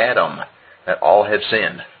through Adam that all have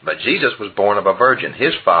sinned. But Jesus was born of a virgin.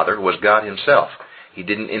 His father was God himself. He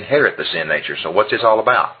didn't inherit the sin nature. So what's this all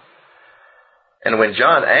about? And when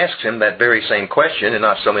John asks him that very same question in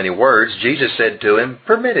not so many words, Jesus said to him,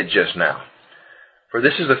 "Permit it just now. For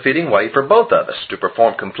this is the fitting way for both of us to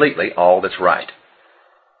perform completely all that's right."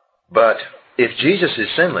 But if Jesus is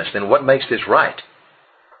sinless, then what makes this right?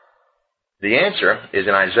 The answer is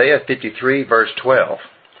in Isaiah 53, verse 12.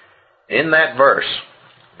 In that verse,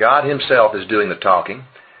 God himself is doing the talking,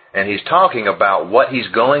 and he's talking about what he's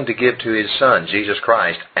going to give to his Son, Jesus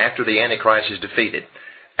Christ, after the Antichrist is defeated,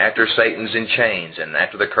 after Satan's in chains, and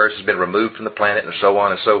after the curse has been removed from the planet, and so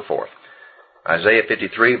on and so forth. Isaiah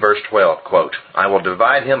 53, verse 12, quote, "I will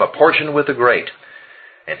divide him a portion with the great,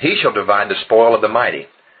 and he shall divide the spoil of the mighty,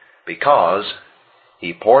 because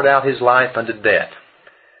he poured out his life unto death,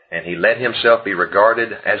 and he let himself be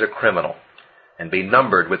regarded as a criminal, and be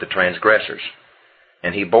numbered with the transgressors.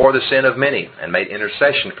 And he bore the sin of many, and made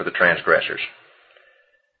intercession for the transgressors."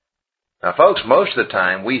 Now, folks, most of the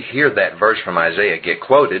time we hear that verse from Isaiah get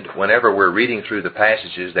quoted whenever we're reading through the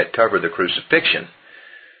passages that cover the crucifixion,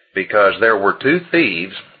 because there were two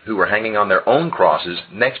thieves who were hanging on their own crosses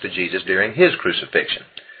next to Jesus during his crucifixion.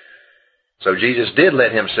 So Jesus did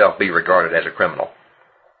let himself be regarded as a criminal.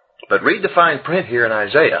 But read the fine print here in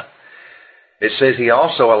Isaiah. It says he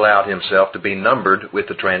also allowed himself to be numbered with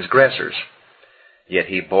the transgressors. Yet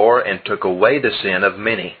he bore and took away the sin of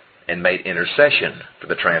many, and made intercession for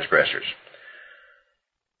the transgressors.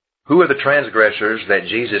 Who are the transgressors that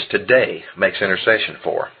Jesus today makes intercession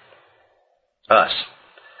for? Us.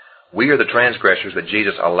 We are the transgressors that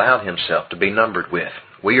Jesus allowed himself to be numbered with.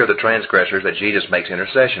 We are the transgressors that Jesus makes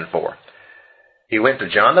intercession for. He went to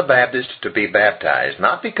John the Baptist to be baptized,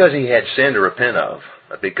 not because he had sin to repent of,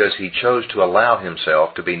 but because he chose to allow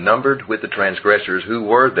himself to be numbered with the transgressors who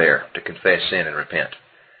were there to confess sin and repent.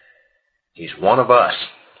 He's one of us.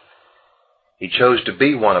 He chose to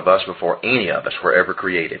be one of us before any of us were ever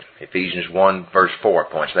created. Ephesians 1 verse 4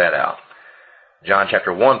 points that out. John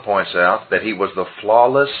chapter 1 points out that he was the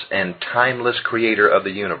flawless and timeless creator of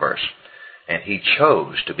the universe, and he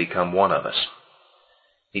chose to become one of us.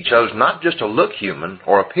 He chose not just to look human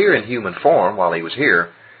or appear in human form while he was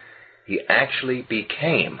here. He actually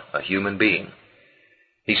became a human being.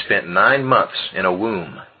 He spent 9 months in a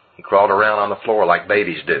womb. He crawled around on the floor like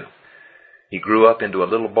babies do. He grew up into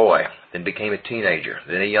a little boy, then became a teenager,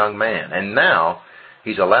 then a young man, and now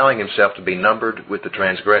he's allowing himself to be numbered with the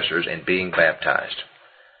transgressors and being baptized.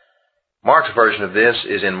 Mark's version of this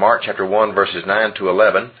is in Mark chapter 1 verses 9 to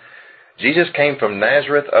 11. Jesus came from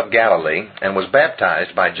Nazareth of Galilee and was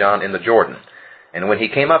baptized by John in the Jordan. And when he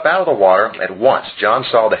came up out of the water, at once John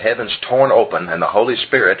saw the heavens torn open and the Holy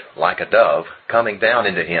Spirit, like a dove, coming down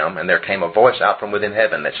into him, and there came a voice out from within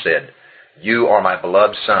heaven that said, "You are my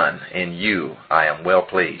beloved Son, in you I am well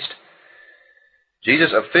pleased."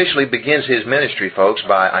 Jesus officially begins his ministry, folks,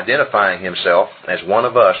 by identifying himself as one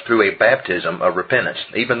of us through a baptism of repentance,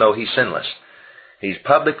 even though he's sinless. He's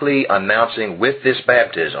publicly announcing with this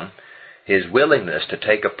baptism his willingness to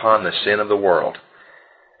take upon the sin of the world.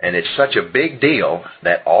 And it's such a big deal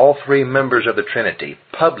that all three members of the Trinity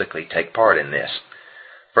publicly take part in this.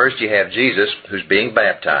 First you have Jesus, who's being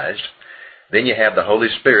baptized. Then you have the Holy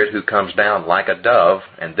Spirit who comes down like a dove,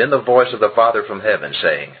 and then the voice of the Father from heaven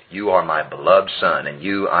saying, "You are my beloved Son, in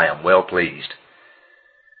you I am well pleased."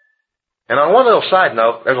 And on one little side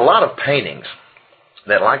note, there's a lot of paintings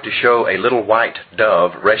that like to show a little white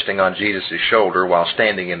dove resting on Jesus' shoulder while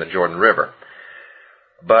standing in the Jordan River.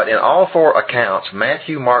 But in all four accounts,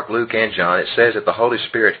 Matthew, Mark, Luke, and John, it says that the Holy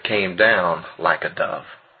Spirit came down like a dove.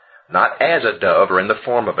 Not as a dove or in the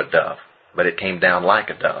form of a dove, but it came down like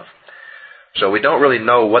a dove. So we don't really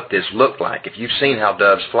know what this looked like. If you've seen how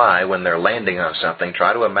doves fly when they're landing on something,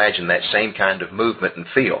 try to imagine that same kind of movement and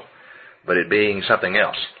feel, but it being something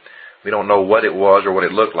else. We don't know what it was or what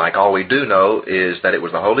it looked like. All we do know is that it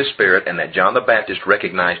was the Holy Spirit and that John the Baptist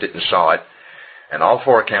recognized it and saw it, and all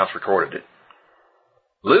four accounts recorded it.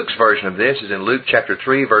 Luke's version of this is in Luke chapter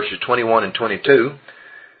 3, verses 21 and 22,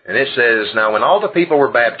 and it says, "Now when all the people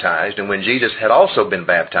were baptized, and when Jesus had also been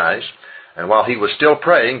baptized, and while he was still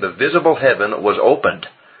praying, the visible heaven was opened,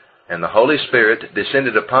 and the Holy Spirit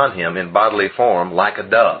descended upon him in bodily form like a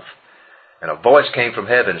dove. And a voice came from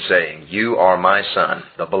heaven saying, 'You are my Son,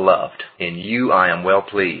 the beloved. In you I am well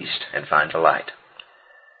pleased and find delight.'"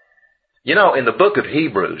 You know, in the book of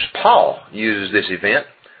Hebrews, Paul uses this event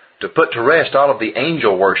to put to rest all of the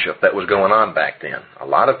angel worship that was going on back then. A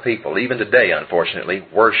lot of people, even today, unfortunately,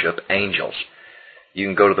 worship angels. You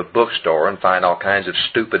can go to the bookstore and find all kinds of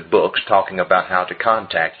stupid books talking about how to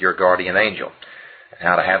contact your guardian angel, and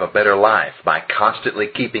how to have a better life by constantly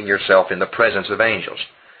keeping yourself in the presence of angels.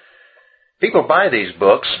 People buy these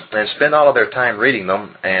books and spend all of their time reading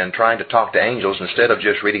them and trying to talk to angels instead of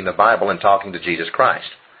just reading the Bible and talking to Jesus Christ.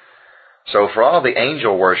 So for all the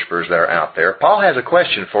angel worshipers that are out there, Paul has a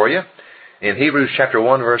question for you in Hebrews chapter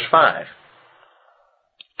 1, verse 5.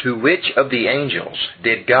 "To which of the angels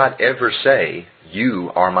did God ever say,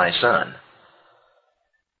 'You are my Son'?"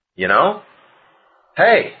 You know?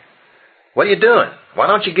 Hey, what are you doing? Why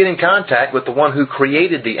don't you get in contact with the one who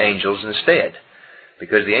created the angels instead?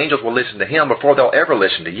 Because the angels will listen to him before they'll ever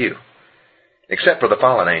listen to you. Except for the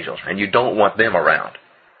fallen angels, and you don't want them around.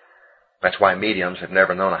 That's why mediums have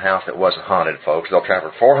never known a house that wasn't haunted, folks. They'll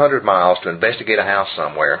travel 400 miles to investigate a house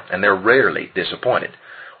somewhere, and they're rarely disappointed.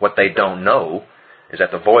 What they don't know is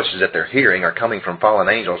that the voices that they're hearing are coming from fallen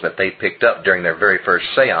angels that they picked up during their very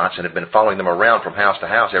first seance and have been following them around from house to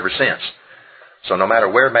house ever since. So no matter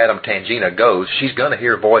where Madame Tangina goes, she's going to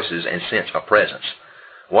hear voices and sense a presence.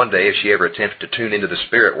 One day, if she ever attempts to tune into the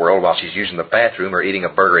spirit world while she's using the bathroom or eating a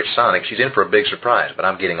burger at Sonic, she's in for a big surprise, but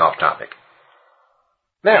I'm getting off topic.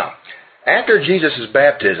 Now, after Jesus'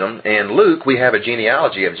 baptism, in Luke, we have a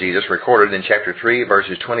genealogy of Jesus recorded in chapter 3,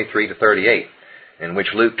 verses 23 to 38, in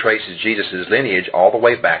which Luke traces Jesus' lineage all the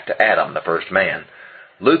way back to Adam, the first man.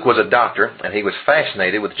 Luke was a doctor, and he was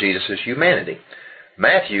fascinated with Jesus' humanity.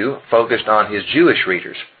 Matthew focused on his Jewish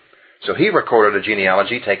readers, so he recorded a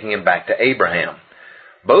genealogy taking him back to Abraham.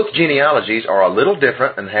 Both genealogies are a little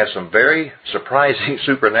different and have some very surprising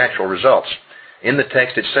supernatural results in the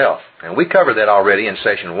text itself. And we covered that already in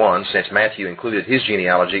session 1, since Matthew included his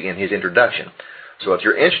genealogy in his introduction. So if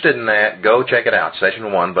you're interested in that, go check it out,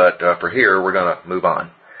 session 1, but for here, we're going to move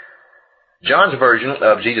on. John's version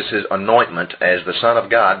of Jesus' anointment as the Son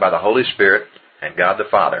of God by the Holy Spirit and God the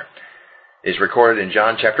Father is recorded in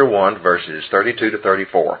John chapter 1, verses 32 to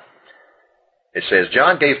 34. It says,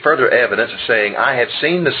 "John gave further evidence, saying, 'I have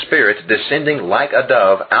seen the Spirit descending like a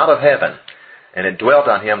dove out of heaven, and it dwelt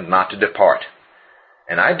on him not to depart.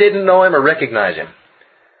 And I didn't know him or recognize him.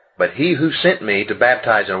 But he who sent me to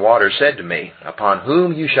baptize in water said to me, Upon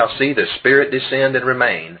whom you shall see the Spirit descend and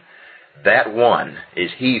remain, that one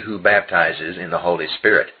is he who baptizes in the Holy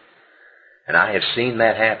Spirit.' And I have seen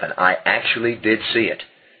that happen. I actually did see it.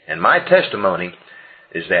 And my testimony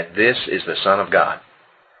is that this is the Son of God."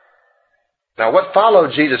 Now, what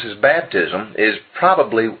followed Jesus' baptism is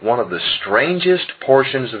probably one of the strangest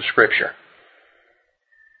portions of Scripture.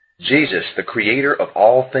 Jesus, the creator of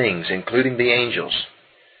all things, including the angels,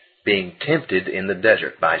 being tempted in the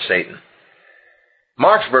desert by Satan.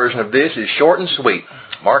 Mark's version of this is short and sweet.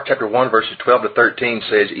 Mark chapter 1, verses 12 to 13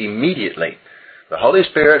 says, "Immediately the Holy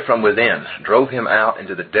Spirit from within drove him out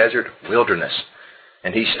into the desert wilderness.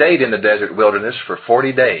 And he stayed in the desert wilderness for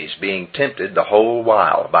 40 days, being tempted the whole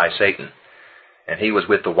while by Satan. And he was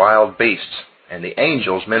with the wild beasts, and the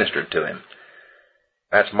angels ministered to him."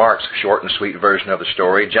 That's Mark's short and sweet version of the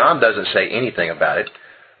story. John doesn't say anything about it,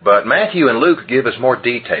 but Matthew and Luke give us more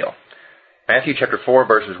detail. Matthew chapter 4,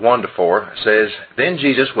 verses 1 to 4 says, "Then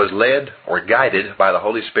Jesus was led or guided by the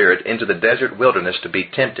Holy Spirit into the desert wilderness to be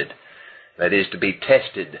tempted," that is, to be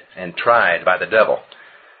tested and tried by the devil.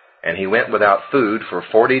 "And he went without food for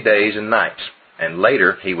 40 days and nights, and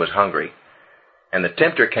later he was hungry. And the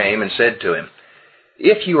tempter came and said to him,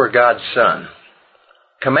 'If you are God's Son,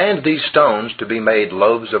 command these stones to be made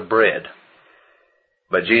loaves of bread.'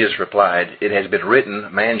 But Jesus replied, 'It has been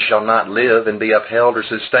written, man shall not live and be upheld or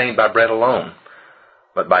sustained by bread alone,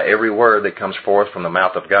 but by every word that comes forth from the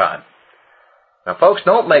mouth of God.' Now, folks,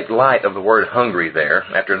 don't make light of the word hungry there.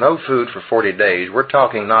 After no food for 40 days, we're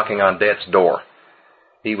talking knocking on death's door.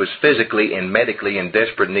 He was physically and medically in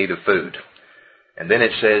desperate need of food. And then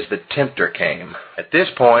it says the tempter came. At this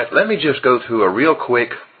point, let me just go through a real quick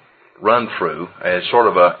run-through as sort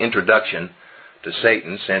of an introduction to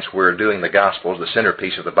Satan, since we're doing the Gospels, the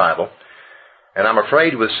centerpiece of the Bible. And I'm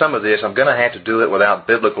afraid with some of this, I'm going to have to do it without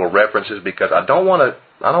biblical references, because I don't want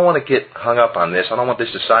to get hung up on this. I don't want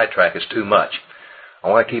this to sidetrack us too much. I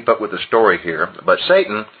want to keep up with the story here. But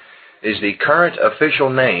Satan is the current official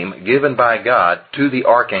name given by God to the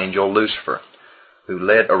archangel Lucifer, who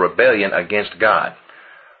led a rebellion against God.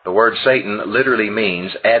 The word Satan literally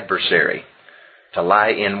means adversary, to lie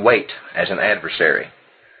in wait as an adversary.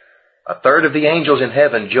 A third of the angels in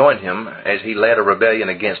heaven joined him as he led a rebellion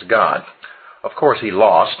against God. Of course, he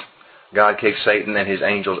lost. God kicked Satan and his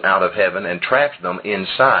angels out of heaven and trapped them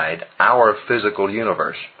inside our physical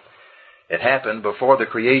universe. It happened before the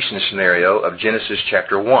creation scenario of Genesis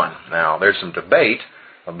chapter 1. Now, there's some debate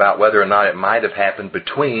about whether or not it might have happened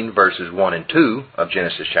between verses 1 and 2 of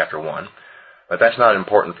Genesis chapter 1, but that's not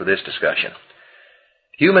important for this discussion.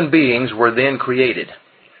 Human beings were then created.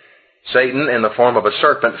 Satan, in the form of a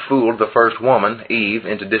serpent, fooled the first woman, Eve,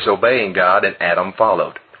 into disobeying God, and Adam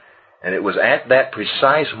followed. And it was at that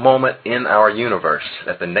precise moment in our universe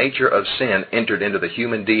that the nature of sin entered into the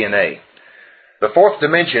human DNA. The fourth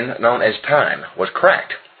dimension, known as time, was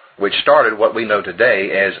cracked, which started what we know today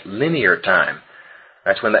as linear time.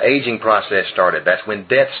 That's when the aging process started. That's when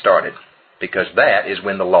death started, because that is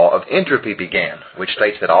when the law of entropy began, which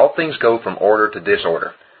states that all things go from order to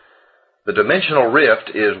disorder. The dimensional rift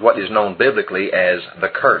is what is known biblically as the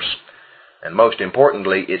curse. And most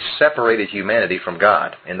importantly, it separated humanity from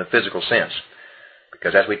God in the physical sense.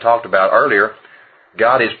 Because as we talked about earlier,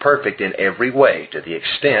 God is perfect in every way, to the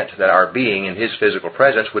extent that our being in His physical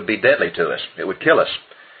presence would be deadly to us. It would kill us.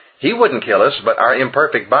 He wouldn't kill us, but our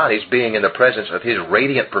imperfect bodies, being in the presence of His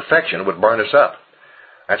radiant perfection, would burn us up.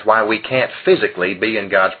 That's why we can't physically be in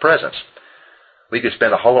God's presence. We could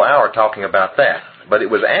spend a whole hour talking about that. But it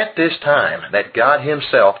was at this time that God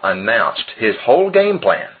Himself announced His whole game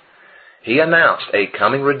plan. He announced a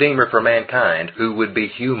coming Redeemer for mankind who would be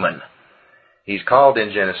human. He's called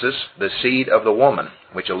in Genesis the seed of the woman,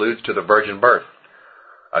 which alludes to the virgin birth.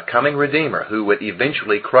 A coming Redeemer who would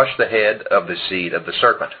eventually crush the head of the seed of the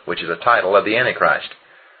serpent, which is a title of the Antichrist.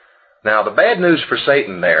 Now, the bad news for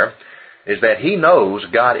Satan there is that he knows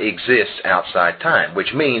God exists outside time,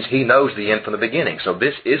 which means he knows the end from the beginning. So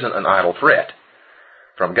this isn't an idle threat.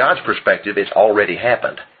 From God's perspective, it's already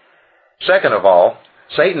happened. Second of all,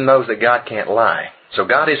 Satan knows that God can't lie. So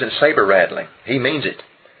God isn't saber-rattling. He means it.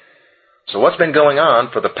 So what's been going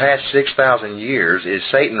on for the past 6,000 years is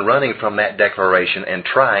Satan running from that declaration and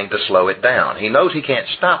trying to slow it down. He knows he can't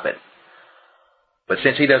stop it. But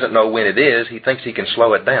since he doesn't know when it is, he thinks he can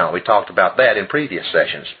slow it down. We talked about that in previous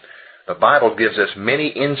sessions. The Bible gives us many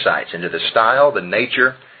insights into the style, the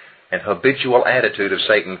nature, and habitual attitude of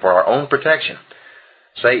Satan for our own protection.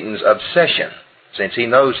 Satan's obsession, since he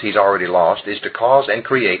knows he's already lost, is to cause and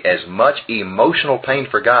create as much emotional pain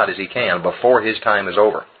for God as he can before his time is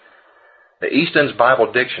over. The Easton's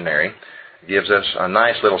Bible Dictionary gives us a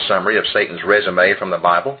nice little summary of Satan's resume from the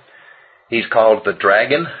Bible. He's called the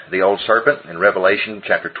dragon, the old serpent, in Revelation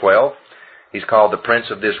chapter 12. He's called the prince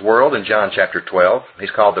of this world in John chapter 12. He's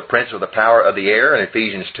called the prince of the power of the air in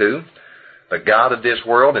Ephesians 2. The god of this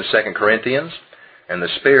world in 2 Corinthians. And the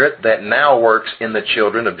spirit that now works in the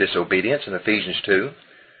children of disobedience in Ephesians 2.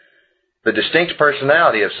 The distinct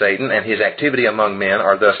personality of Satan and his activity among men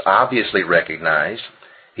are thus obviously recognized.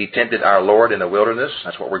 He tempted our Lord in the wilderness.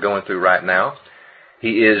 That's what we're going through right now.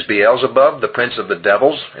 He is Beelzebub, the prince of the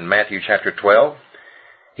devils, in Matthew chapter 12.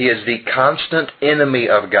 He is the constant enemy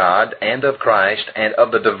of God and of Christ and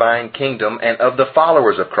of the divine kingdom and of the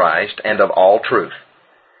followers of Christ and of all truth.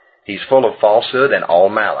 He's full of falsehood and all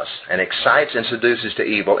malice, and excites and seduces to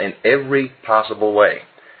evil in every possible way.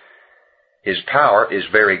 His power is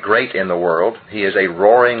very great in the world. He is a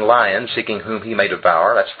roaring lion seeking whom he may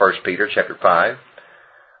devour. That's 1 Peter chapter 5.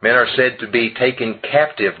 Men are said to be taken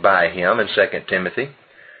captive by him in 2 Timothy.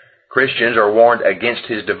 Christians are warned against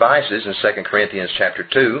his devices in 2 Corinthians chapter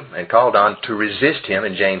 2 and called on to resist him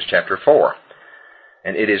in James chapter 4.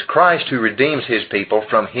 And it is Christ who redeems his people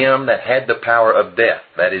from him that had the power of death,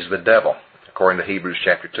 that is the devil, according to Hebrews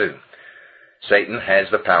chapter 2. Satan has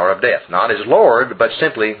the power of death, not as Lord, but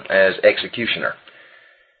simply as executioner.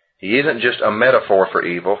 He isn't just a metaphor for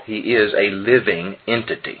evil, he is a living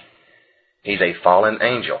entity. He's a fallen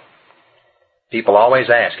angel. People always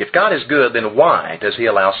ask, if God is good, then why does he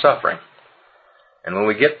allow suffering? And when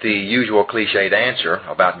we get the usual cliched answer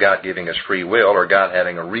about God giving us free will or God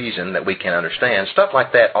having a reason that we can understand, stuff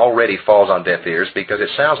like that already falls on deaf ears because it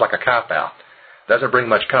sounds like a cop-out. Doesn't bring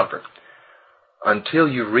much comfort. Until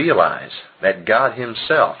you realize that God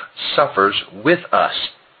Himself suffers with us.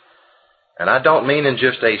 And I don't mean in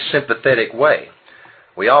just a sympathetic way.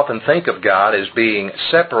 We often think of God as being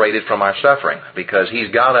separated from our suffering because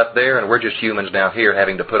He's God up there and we're just humans down here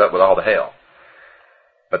having to put up with all the hell.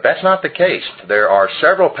 But that's not the case. There are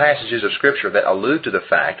several passages of Scripture that allude to the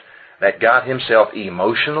fact that God Himself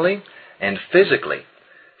emotionally and physically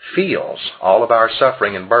feels all of our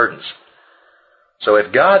suffering and burdens. So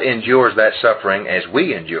if God endures that suffering as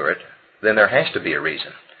we endure it, then there has to be a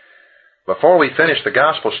reason. Before we finish the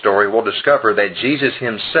gospel story, we'll discover that Jesus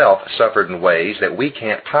Himself suffered in ways that we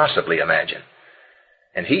can't possibly imagine.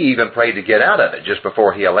 And He even prayed to get out of it just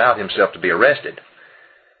before He allowed Himself to be arrested.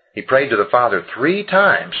 He prayed to the Father 3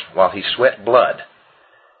 times while He sweat blood,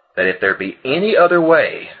 that if there be any other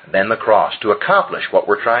way than the cross to accomplish what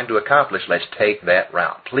we're trying to accomplish, let's take that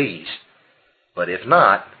route, please. But if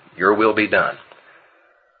not, your will be done.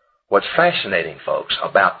 What's fascinating, folks,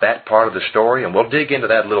 about that part of the story, and we'll dig into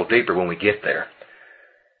that a little deeper when we get there,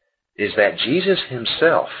 is that Jesus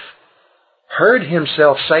Himself heard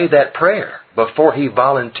Himself say that prayer before He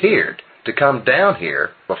volunteered to come down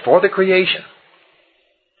here before the creation.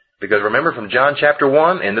 Because remember from John chapter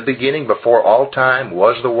 1, in the beginning, before all time,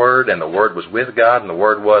 was the Word, and the Word was with God, and the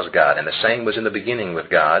Word was God, and the same was in the beginning with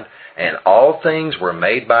God, and all things were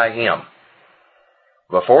made by Him.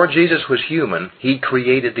 Before Jesus was human, He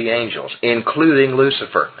created the angels, including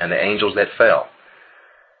Lucifer and the angels that fell.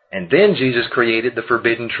 And then Jesus created the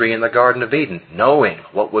forbidden tree in the Garden of Eden, knowing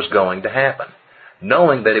what was going to happen,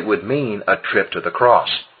 knowing that it would mean a trip to the cross.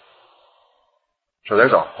 So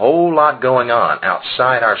there's a whole lot going on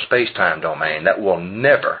outside our space-time domain that will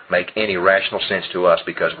never make any rational sense to us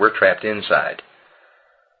because we're trapped inside.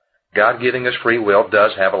 God giving us free will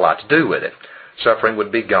does have a lot to do with it. Suffering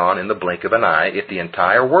would be gone in the blink of an eye if the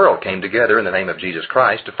entire world came together in the name of Jesus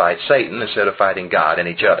Christ to fight Satan instead of fighting God and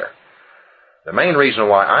each other. The main reason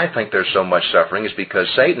why I think there's so much suffering is because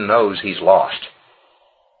Satan knows he's lost.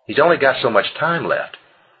 He's only got so much time left.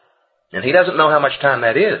 And he doesn't know how much time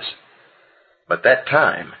that is. But that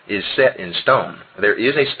time is set in stone. There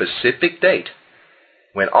is a specific date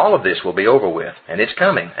when all of this will be over with, and it's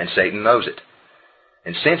coming, and Satan knows it.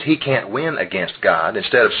 And since he can't win against God,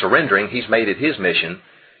 instead of surrendering, he's made it his mission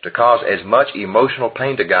to cause as much emotional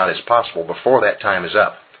pain to God as possible before that time is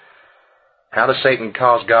up. How does Satan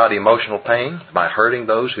cause God emotional pain? By hurting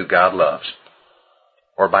those who God loves,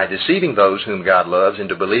 or by deceiving those whom God loves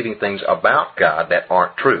into believing things about God that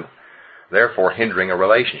aren't true, therefore hindering a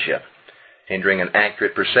relationship, hindering an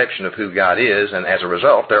accurate perception of who God is, and as a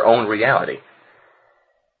result, their own reality.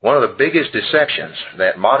 One of the biggest deceptions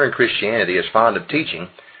that modern Christianity is fond of teaching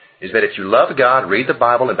is that if you love God, read the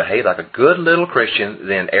Bible, and behave like a good little Christian,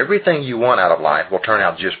 then everything you want out of life will turn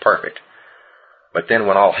out just perfect. But then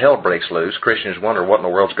when all hell breaks loose, Christians wonder what in the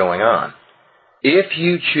world's going on. If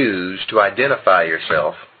you choose to identify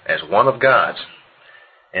yourself as one of God's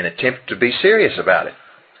and attempt to be serious about it,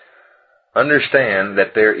 understand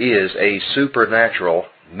that there is a supernatural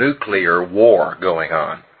nuclear war going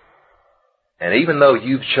on. And even though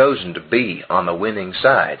you've chosen to be on the winning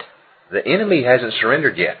side, the enemy hasn't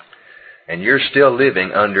surrendered yet, and you're still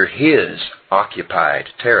living under his occupied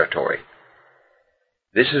territory.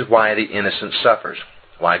 This is why the innocent suffers,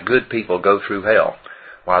 why good people go through hell,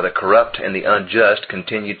 why the corrupt and the unjust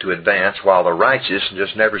continue to advance while the righteous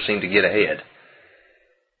just never seem to get ahead.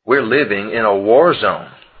 We're living in a war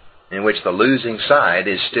zone in which the losing side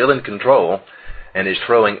is still in control and is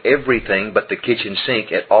throwing everything but the kitchen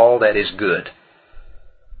sink at all that is good.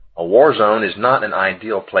 A war zone is not an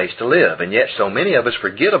ideal place to live, and yet so many of us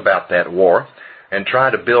forget about that war and try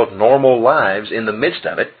to build normal lives in the midst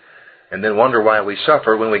of it, and then wonder why we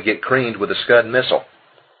suffer when we get creamed with a Scud missile.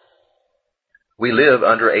 We live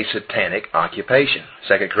under a satanic occupation.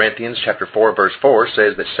 2 Corinthians chapter 4, verse 4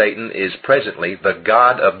 says that Satan is presently the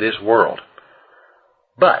god of this world.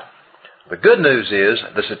 But the good news is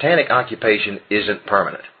the satanic occupation isn't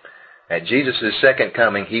permanent. At Jesus' second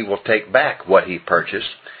coming, he will take back what he purchased.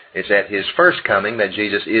 It's at his first coming that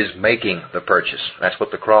Jesus is making the purchase. That's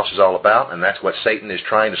what the cross is all about, and that's what Satan is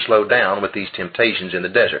trying to slow down with these temptations in the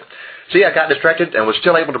desert. See, I got distracted and was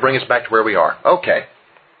still able to bring us back to where we are. Okay.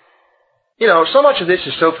 You know, so much of this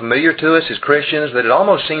is so familiar to us as Christians that it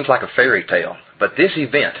almost seems like a fairy tale. But this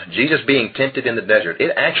event, Jesus being tempted in the desert,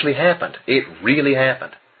 it actually happened. It really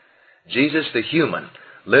happened. Jesus the human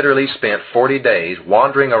literally spent 40 days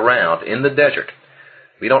wandering around in the desert,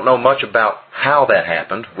 We don't know much about how that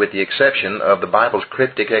happened, with the exception of the Bible's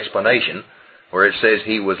cryptic explanation, where it says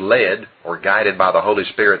he was led or guided by the Holy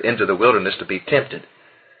Spirit into the wilderness to be tempted.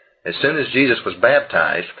 As soon as Jesus was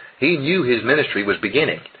baptized, he knew his ministry was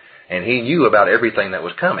beginning, and he knew about everything that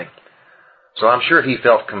was coming. So I'm sure he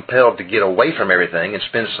felt compelled to get away from everything and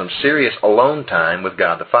spend some serious alone time with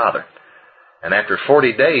God the Father. And after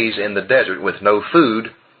 40 days in the desert with no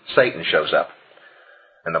food, Satan shows up.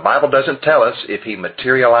 And the Bible doesn't tell us if he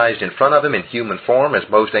materialized in front of him in human form, as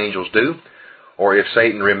most angels do, or if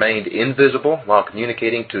Satan remained invisible while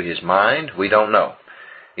communicating to his mind. We don't know.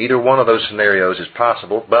 Either one of those scenarios is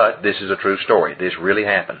possible, but this is a true story. This really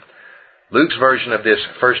happened. Luke's version of this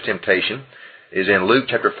first temptation is in Luke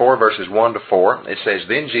chapter 4, verses 1 to 4. It says,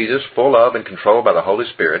 "Then Jesus, full of and controlled by the Holy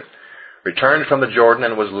Spirit, returned from the Jordan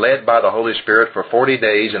and was led by the Holy Spirit for 40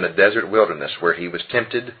 days in the desert wilderness, where he was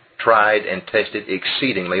tempted, tried, and tested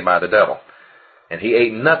exceedingly by the devil. And he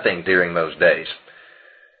ate nothing during those days.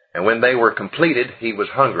 And when they were completed, he was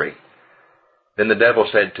hungry. Then the devil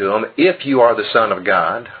said to him, 'If you are the Son of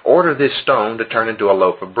God, order this stone to turn into a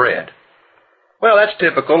loaf of bread.'" Well, that's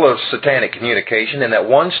typical of satanic communication. In that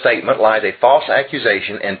one statement lies a false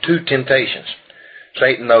accusation and two temptations.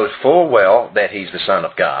 Satan knows full well that he's the Son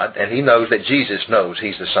of God, and he knows that Jesus knows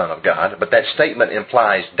he's the Son of God, but that statement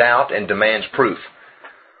implies doubt and demands proof.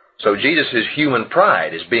 So Jesus' human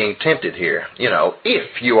pride is being tempted here.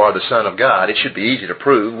 If you are the Son of God, it should be easy to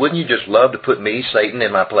prove. Wouldn't you just love to put me, Satan,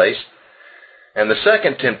 in my place? And the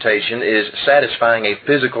second temptation is satisfying a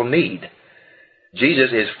physical need.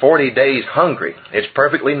 Jesus is 40 days hungry. It's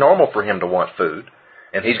perfectly normal for him to want food,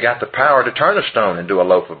 and he's got the power to turn a stone into a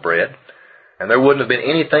loaf of bread. And there wouldn't have been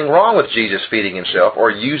anything wrong with Jesus feeding himself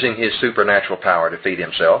or using his supernatural power to feed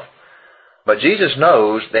himself. But Jesus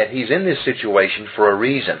knows that he's in this situation for a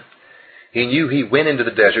reason. He knew he went into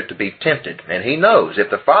the desert to be tempted, and he knows if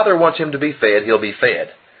the Father wants him to be fed, he'll be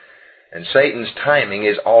fed. And Satan's timing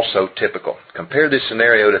is also typical. Compare this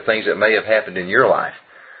scenario to things that may have happened in your life.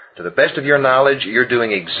 To the best of your knowledge, you're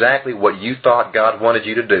doing exactly what you thought God wanted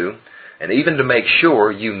you to do, and even to make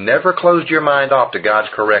sure, you never closed your mind off to God's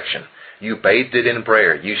correction. You bathed it in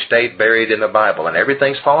prayer. You stayed buried in the Bible, and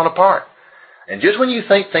everything's fallen apart. And just when you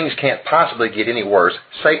think things can't possibly get any worse,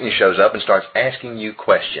 Satan shows up and starts asking you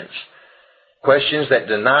questions. Questions that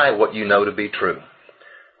deny what you know to be true.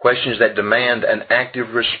 Questions that demand an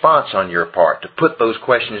active response on your part to put those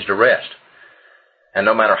questions to rest. And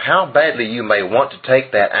no matter how badly you may want to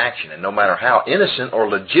take that action, and no matter how innocent or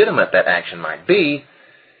legitimate that action might be,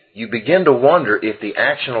 you begin to wonder if the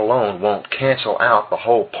action alone won't cancel out the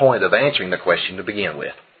whole point of answering the question to begin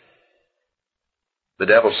with. The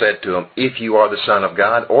devil said to him, "If you are the Son of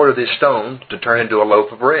God, order this stone to turn into a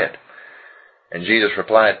loaf of bread." And Jesus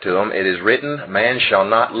replied to him, "It is written, man shall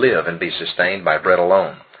not live and be sustained by bread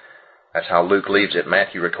alone." That's how Luke leaves it.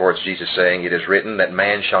 Matthew records Jesus saying, "It is written that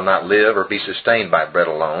man shall not live or be sustained by bread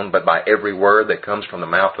alone, but by every word that comes from the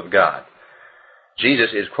mouth of God."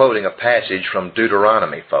 Jesus is quoting a passage from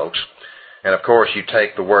Deuteronomy, folks. And of course, you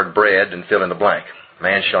take the word bread and fill in the blank.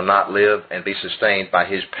 Man shall not live and be sustained by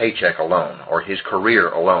his paycheck alone, or his career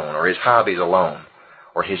alone, or his hobbies alone,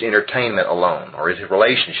 or his entertainment alone, or his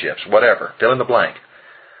relationships, whatever. Fill in the blank.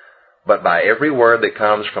 But by every word that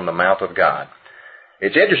comes from the mouth of God.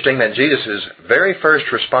 It's interesting that Jesus' very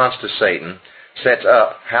first response to Satan sets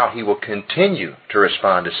up how he will continue to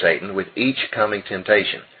respond to Satan with each coming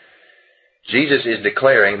temptation. Jesus is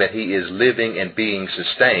declaring that he is living and being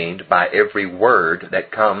sustained by every word that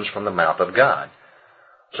comes from the mouth of God.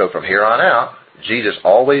 So from here on out, Jesus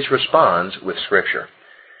always responds with Scripture.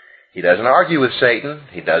 He doesn't argue with Satan.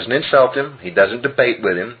 He doesn't insult him. He doesn't debate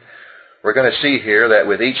with him. We're going to see here that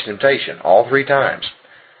with each temptation, all three times,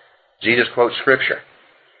 Jesus quotes Scripture.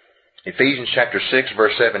 Ephesians chapter 6,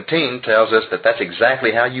 verse 17 tells us that that's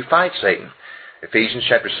exactly how you fight Satan. Ephesians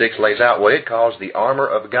chapter 6 lays out what it calls the armor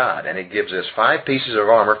of God, and it gives us 5 pieces of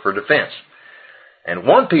armor for defense. And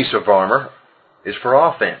one piece of armor is for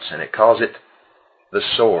offense, and it calls it the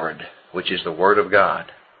sword, which is the Word of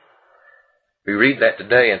God. We read that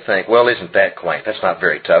today and think, well, isn't that quaint? That's not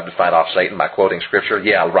very tough to fight off Satan by quoting Scripture.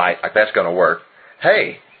 Yeah, right, like that's going to work.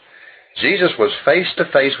 Hey, Jesus was face to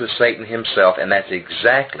face with Satan himself, and that's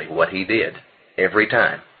exactly what he did every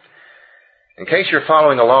time. In case you're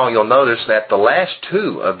following along, you'll notice that the last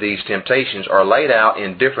 2 of these temptations are laid out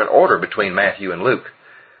in different order between Matthew and Luke.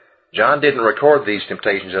 John didn't record these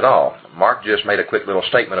temptations at all. Mark just made a quick little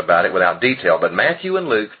statement about it without detail, but Matthew and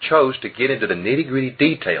Luke chose to get into the nitty-gritty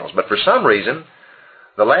details. But for some reason,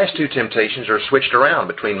 the last 2 temptations are switched around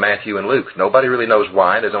between Matthew and Luke. Nobody really knows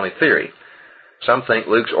why. There's only theory. Some think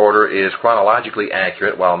Luke's order is chronologically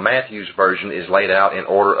accurate, while Matthew's version is laid out in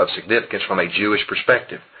order of significance from a Jewish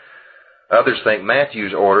perspective. Others think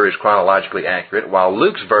Matthew's order is chronologically accurate, while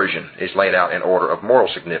Luke's version is laid out in order of moral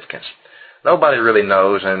significance. Nobody really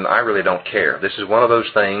knows, and I really don't care. This is one of those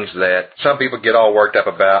things that some people get all worked up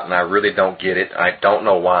about, and I really don't get it. I don't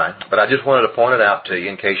know why, but I just wanted to point it out to you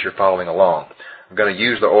in case you're following along. I'm going to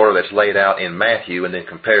use the order that's laid out in Matthew and then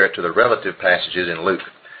compare it to the relative passages in Luke.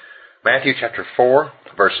 Matthew chapter 4,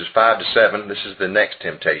 verses 5 to 7, this is the next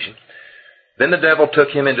temptation. Then the devil took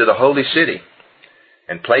him into the holy city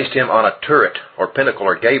and placed him on a turret or pinnacle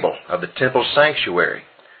or gable of the temple sanctuary.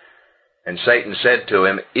 And Satan said to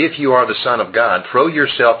him, If you are the Son of God, throw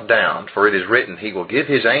yourself down, for it is written, He will give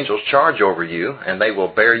His angels charge over you, and they will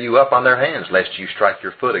bear you up on their hands, lest you strike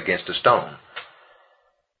your foot against a stone.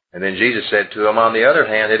 And then Jesus said to him, On the other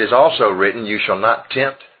hand, it is also written, You shall not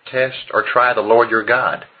tempt, test, or try the Lord your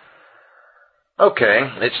God. Okay,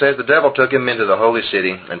 it says the devil took him into the holy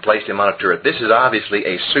city and placed him on a turret. This is obviously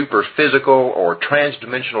a super-physical or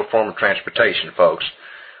trans-dimensional form of transportation, folks.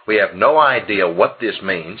 We have no idea what this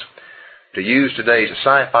means. To use today's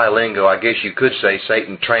sci-fi lingo, I guess you could say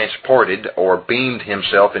Satan transported or beamed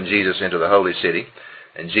himself and Jesus into the holy city,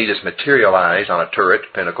 and Jesus materialized on a turret,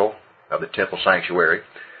 pinnacle of the temple sanctuary.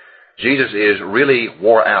 Jesus is really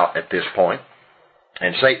wore out at this point,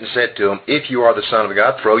 and Satan said to him, If you are the Son of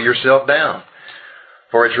God, throw yourself down.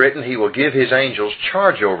 For it's written, He will give His angels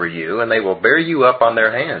charge over you, and they will bear you up on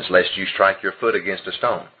their hands, lest you strike your foot against a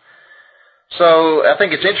stone. So, I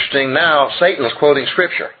think it's interesting now, Satan is quoting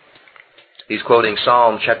Scripture. He's quoting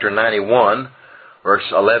Psalm chapter 91, verse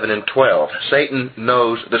 11 and 12. Satan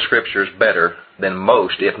knows the Scriptures better than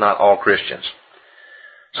most, if not all, Christians.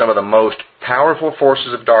 Some of the most powerful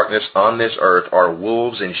forces of darkness on this earth are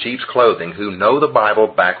wolves in sheep's clothing who know the Bible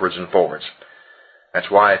backwards and forwards. That's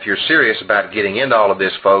why if you're serious about getting into all of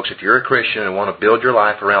this, folks, if you're a Christian and want to build your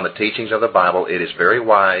life around the teachings of the Bible, it is very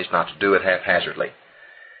wise not to do it haphazardly.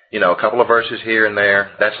 You know, a couple of verses here and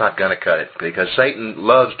there, that's not going to cut it, because Satan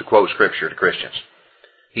loves to quote Scripture to Christians.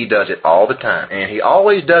 He does it all the time, and he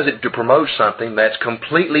always does it to promote something that's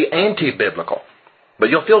completely anti-biblical. But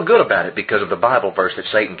you'll feel good about it because of the Bible verse that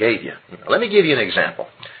Satan gave you. Let me give you an example.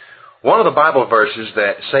 One of the Bible verses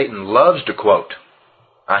that Satan loves to quote,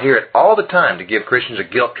 I hear it all the time to give Christians a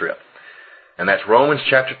guilt trip, and that's Romans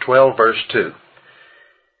chapter 12, verse 2.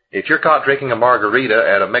 If you're caught drinking a margarita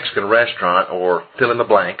at a Mexican restaurant, or fill in the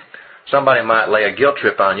blank, somebody might lay a guilt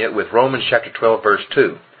trip on you with Romans chapter 12, verse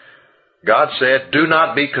 2. God said, Do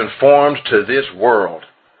not be conformed to this world.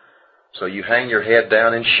 So you hang your head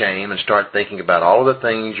down in shame and start thinking about all of the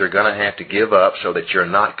things you're going to have to give up so that you're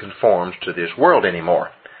not conformed to this world anymore.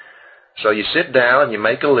 So you sit down and you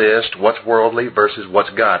make a list, what's worldly versus what's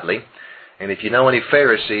godly. And if you know any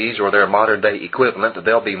Pharisees or their modern-day equivalent,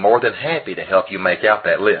 they'll be more than happy to help you make out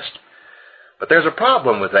that list. But there's a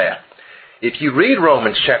problem with that. If you read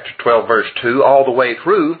Romans chapter 12, verse 2 all the way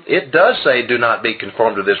through, it does say, Do not be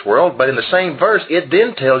conformed to this world, but in the same verse, it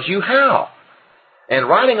then tells you how. And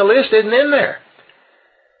writing a list isn't in there.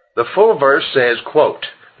 The full verse says, quote,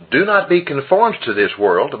 Do not be conformed to this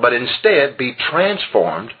world, but instead be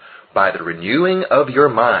transformed by the renewing of your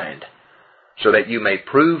mind, so that you may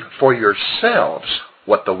prove for yourselves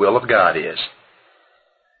what the will of God is.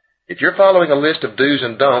 If you're following a list of do's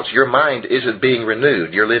and don'ts, your mind isn't being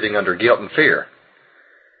renewed. You're living under guilt and fear.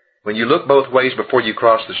 When you look both ways before you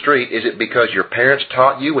cross the street, is it because your parents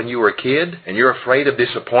taught you when you were a kid and you're afraid of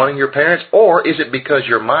disappointing your parents, or is it because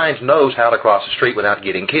your mind knows how to cross the street without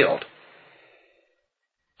getting killed?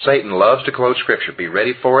 Satan loves to quote Scripture. Be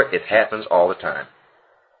ready for it. It happens all the time.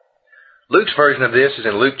 Luke's version of this is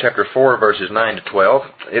in Luke chapter 4, verses 9 to 12.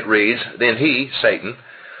 It reads, Then he, Satan,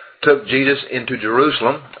 took Jesus into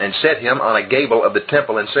Jerusalem and set him on a gable of the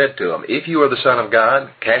temple and said to him, If you are the Son of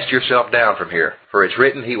God, cast yourself down from here. For it's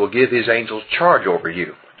written, He will give His angels charge over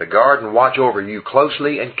you, to guard and watch over you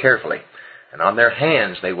closely and carefully. And on their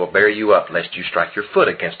hands they will bear you up, lest you strike your foot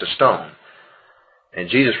against a stone. And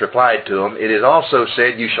Jesus replied to him, It is also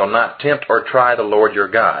said, You shall not tempt or try the Lord your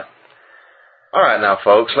God. All right, now,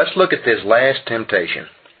 folks, let's look at this last temptation.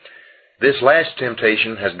 This last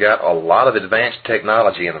temptation has got a lot of advanced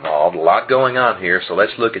technology involved, a lot going on here, so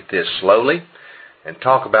let's look at this slowly and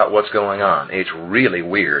talk about what's going on. It's really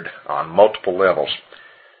weird on multiple levels.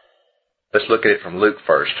 Let's look at it from Luke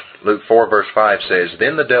first. Luke 4, verse 5 says,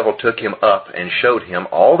 Then the devil took him up and showed him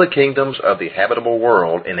all the kingdoms of the habitable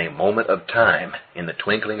world in a moment of time, in the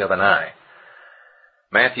twinkling of an eye.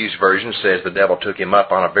 Matthew's version says the devil took him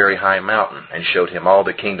up on a very high mountain and showed him all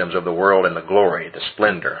the kingdoms of the world and the glory, the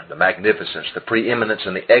splendor, the magnificence, the preeminence,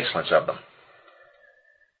 and the excellence of them.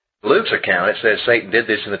 Luke's account, it says Satan did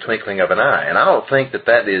this in the twinkling of an eye, and I don't think that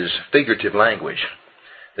that is figurative language.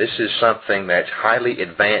 This is something that's highly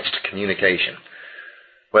advanced communication.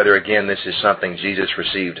 Whether, again, this is something Jesus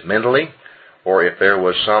received mentally, or if there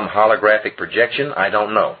was some holographic projection, I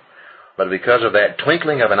don't know. But because of that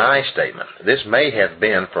twinkling of an eye statement, this may have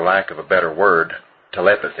been, for lack of a better word,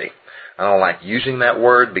 telepathy. I don't like using that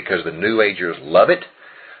word because the New Agers love it,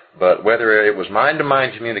 but whether it was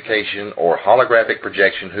mind-to-mind communication or holographic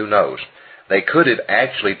projection, who knows? They could have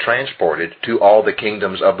actually transported to all the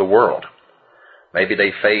kingdoms of the world. Maybe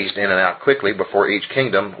they phased in and out quickly before each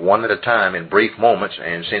kingdom, one at a time in brief moments,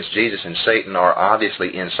 and since Jesus and Satan are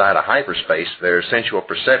obviously inside a hyperspace, their sensual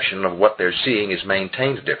perception of what they're seeing is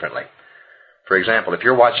maintained differently. For example, if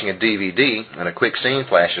you're watching a DVD and a quick scene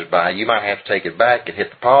flashes by, you might have to take it back and hit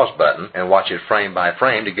the pause button and watch it frame by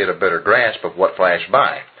frame to get a better grasp of what flashed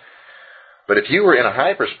by. But if you were in a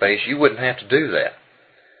hyperspace, you wouldn't have to do that.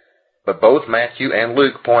 But both Matthew and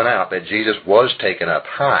Luke point out that Jesus was taken up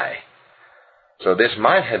high. So this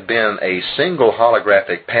might have been a single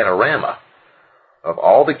holographic panorama of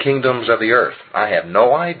all the kingdoms of the earth. I have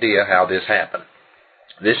no idea how this happened.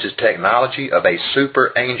 This is technology of a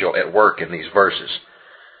super angel at work in these verses.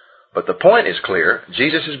 But the point is clear.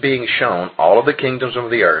 Jesus is being shown all of the kingdoms of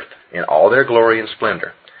the earth in all their glory and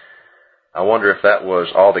splendor. I wonder if that was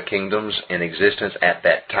all the kingdoms in existence at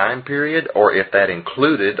that time period, or if that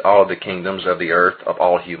included all of the kingdoms of the earth of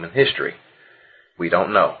all human history. We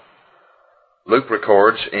don't know. Luke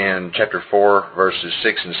records in chapter 4, verses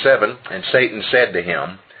 6 and 7, "And Satan said to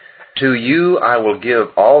him, 'To you I will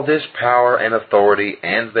give all this power and authority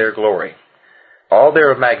and their glory, all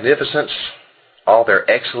their magnificence, all their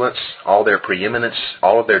excellence, all their preeminence,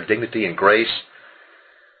 all of their dignity and grace.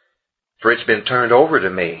 For it's been turned over to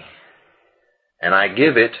me, and I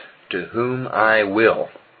give it to whom I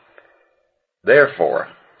will. Therefore,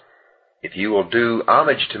 if you will do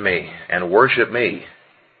homage to me and worship me,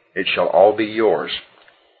 it shall all be yours.'"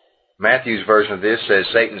 Matthew's version of this says,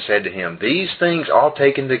 Satan said to him, "These things all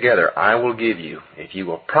taken together I will give you, if you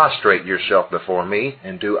will prostrate yourself before me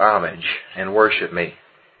and do homage and worship me."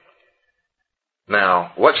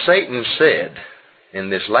 Now, what Satan said in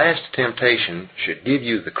this last temptation should give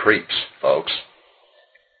you the creeps, folks.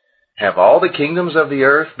 Have all the kingdoms of the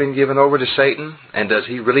earth been given over to Satan, and does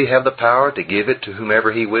he really have the power to give it to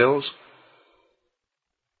whomever he wills?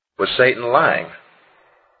 Was Satan lying?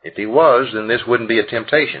 If he was, then this wouldn't be a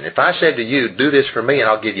temptation. If I said to you, "Do this for me and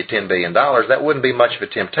I'll give you $10 billion, that wouldn't be much of a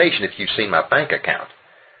temptation if you've seen my bank account.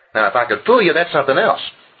 Now, if I could fool you, that's something else.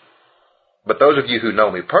 But those of you who know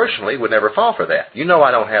me personally would never fall for that. You know I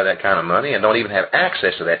don't have that kind of money and don't even have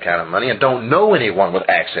access to that kind of money and don't know anyone with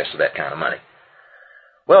access to that kind of money.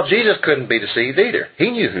 Well, Jesus couldn't be deceived either. He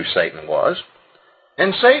knew who Satan was.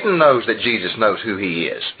 And Satan knows that Jesus knows who he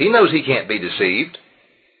is. He knows he can't be deceived.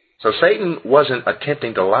 So Satan wasn't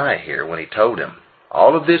attempting to lie here when he told him,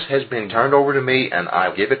 "All of this has been turned over to me, and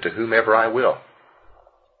I'll give it to whomever I will."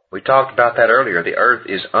 We talked about that earlier. The earth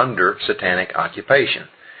is under satanic occupation.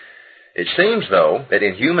 It seems, though, that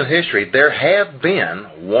in human history there have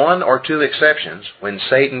been one or two exceptions when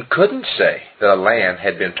Satan couldn't say that a land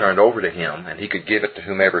had been turned over to him and he could give it to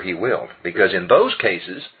whomever he willed, because in those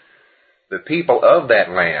cases, the people of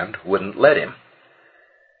that land wouldn't let him.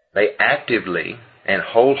 They actively and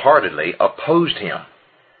wholeheartedly opposed him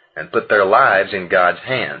and put their lives in God's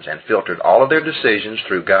hands and filtered all of their decisions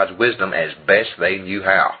through God's wisdom as best they knew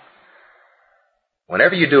how.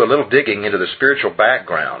 Whenever you do a little digging into the spiritual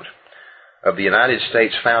background of the United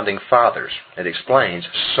States founding fathers, it explains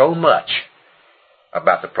so much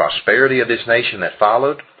about the prosperity of this nation that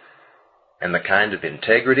followed and the kind of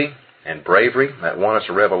integrity and bravery that won us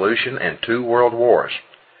a revolution and 2 world wars.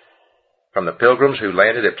 From the Pilgrims who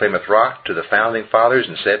landed at Plymouth Rock to the Founding Fathers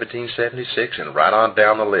in 1776 and right on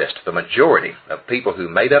down the list, the majority of people who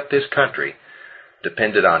made up this country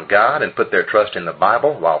depended on God and put their trust in the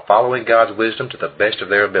Bible while following God's wisdom to the best of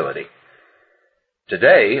their ability.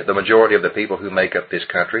 Today, the majority of the people who make up this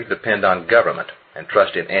country depend on government and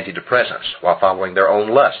trust in antidepressants while following their own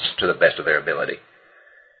lusts to the best of their ability.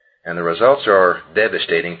 And the results are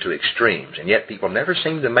devastating to extremes, and yet people never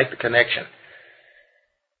seem to make the connection.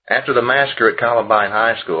 After the massacre at Columbine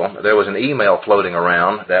High School, there was an email floating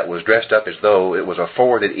around that was dressed up as though it was a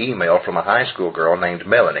forwarded email from a high school girl named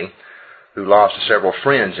Melanie, who lost several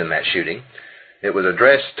friends in that shooting. It was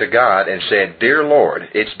addressed to God and said, "Dear Lord,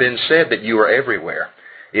 it's been said that you are everywhere.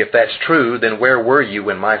 If that's true, then where were you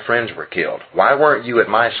when my friends were killed? Why weren't you at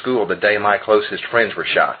my school the day my closest friends were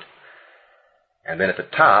shot?" And then at the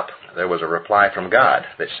top, there was a reply from God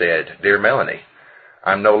that said, "Dear Melanie,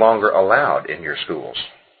 I'm no longer allowed in your schools."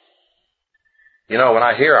 You know, when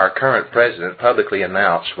I hear our current president publicly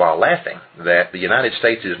announce while laughing that the United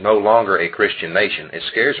States is no longer a Christian nation, it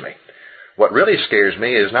scares me. What really scares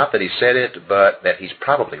me is not that he said it, but that he's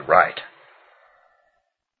probably right.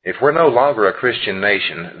 If we're no longer a Christian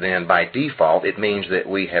nation, then by default it means that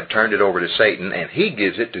we have turned it over to Satan and he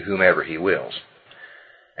gives it to whomever he wills.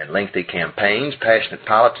 And lengthy campaigns, passionate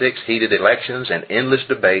politics, heated elections, and endless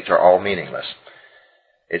debates are all meaningless.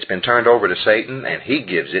 It's been turned over to Satan and he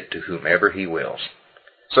gives it to whomever he wills.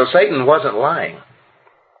 So Satan wasn't lying.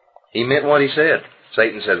 He meant what he said.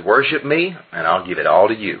 Satan says, worship me and I'll give it all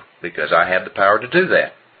to you because I have the power to do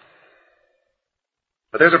that.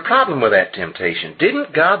 But there's a problem with that temptation.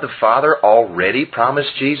 Didn't God the Father already promise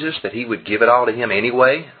Jesus that he would give it all to him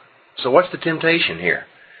anyway? So what's the temptation here?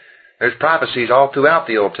 There's prophecies all throughout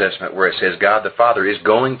the Old Testament where it says God the Father is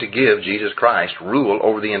going to give Jesus Christ rule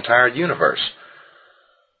over the entire universe.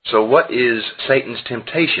 So what is Satan's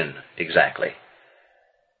temptation exactly?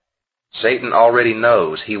 Satan already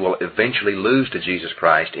knows he will eventually lose to Jesus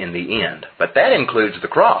Christ in the end, but that includes the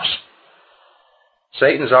cross.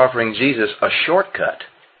 Satan's offering Jesus a shortcut.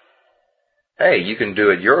 Hey, you can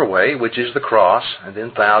do it your way, which is the cross, and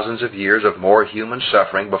then thousands of years of more human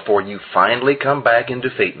suffering before you finally come back and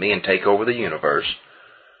defeat me and take over the universe.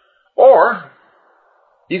 Or,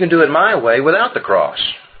 you can do it my way without the cross.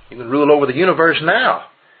 You can rule over the universe now.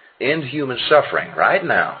 End human suffering right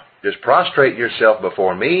now. Just prostrate yourself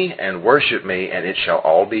before me and worship me, and it shall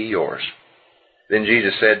all be yours. Then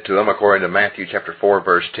Jesus said to him, according to Matthew chapter 4,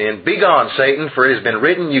 verse 10, Begone, Satan, for it has been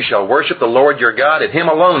written, You shall worship the Lord your God, and him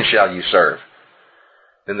alone shall you serve.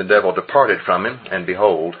 Then the devil departed from him, and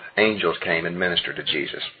behold, angels came and ministered to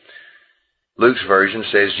Jesus. Luke's version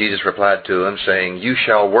says Jesus replied to him, saying, You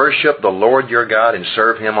shall worship the Lord your God and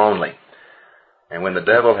serve him only. And when the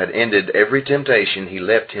devil had ended every temptation, he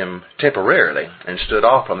left him temporarily and stood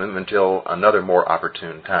off from him until another more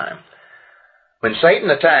opportune time. When Satan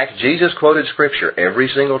attacked, Jesus quoted Scripture every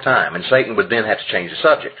single time, and Satan would then have to change the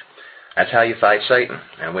subject. That's how you fight Satan.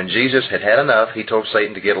 And when Jesus had had enough, he told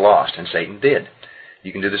Satan to get lost, and Satan did.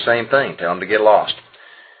 You can do the same thing. Tell him to get lost.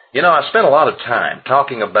 You know, I spent a lot of time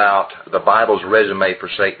talking about the Bible's resume for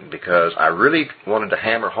Satan because I really wanted to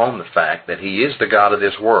hammer home the fact that he is the god of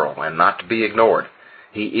this world and not to be ignored.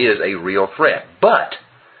 He is a real threat. But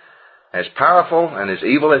as powerful and as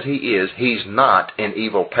evil as he is, he's not an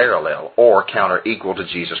evil parallel or counter-equal to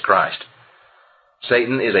Jesus Christ.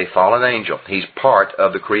 Satan is a fallen angel. He's part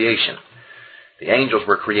of the creation. The angels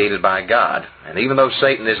were created by God. And even though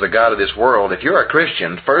Satan is the god of this world, if you're a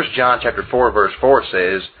Christian, 1 John chapter 4, verse 4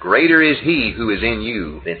 says, Greater is he who is in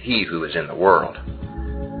you than he who is in the world.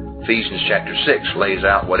 Ephesians chapter 6 lays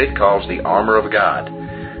out what it calls the armor of God.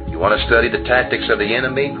 You want to study the tactics of the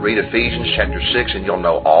enemy? Read Ephesians chapter 6 and you'll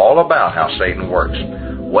know all about how Satan works.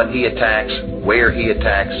 What he attacks, where he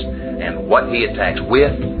attacks, and what he attacks with,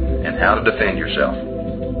 and how to defend yourself.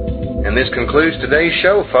 And this concludes today's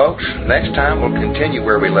show, folks. Next time we'll continue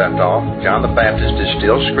where we left off. John the Baptist is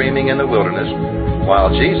still screaming in the wilderness, while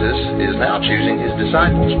Jesus is now choosing his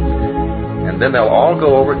disciples. And then they'll all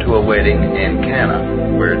go over to a wedding in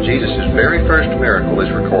Cana, where Jesus' very first miracle is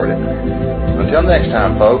recorded. Until next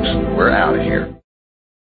time, folks, we're out of here.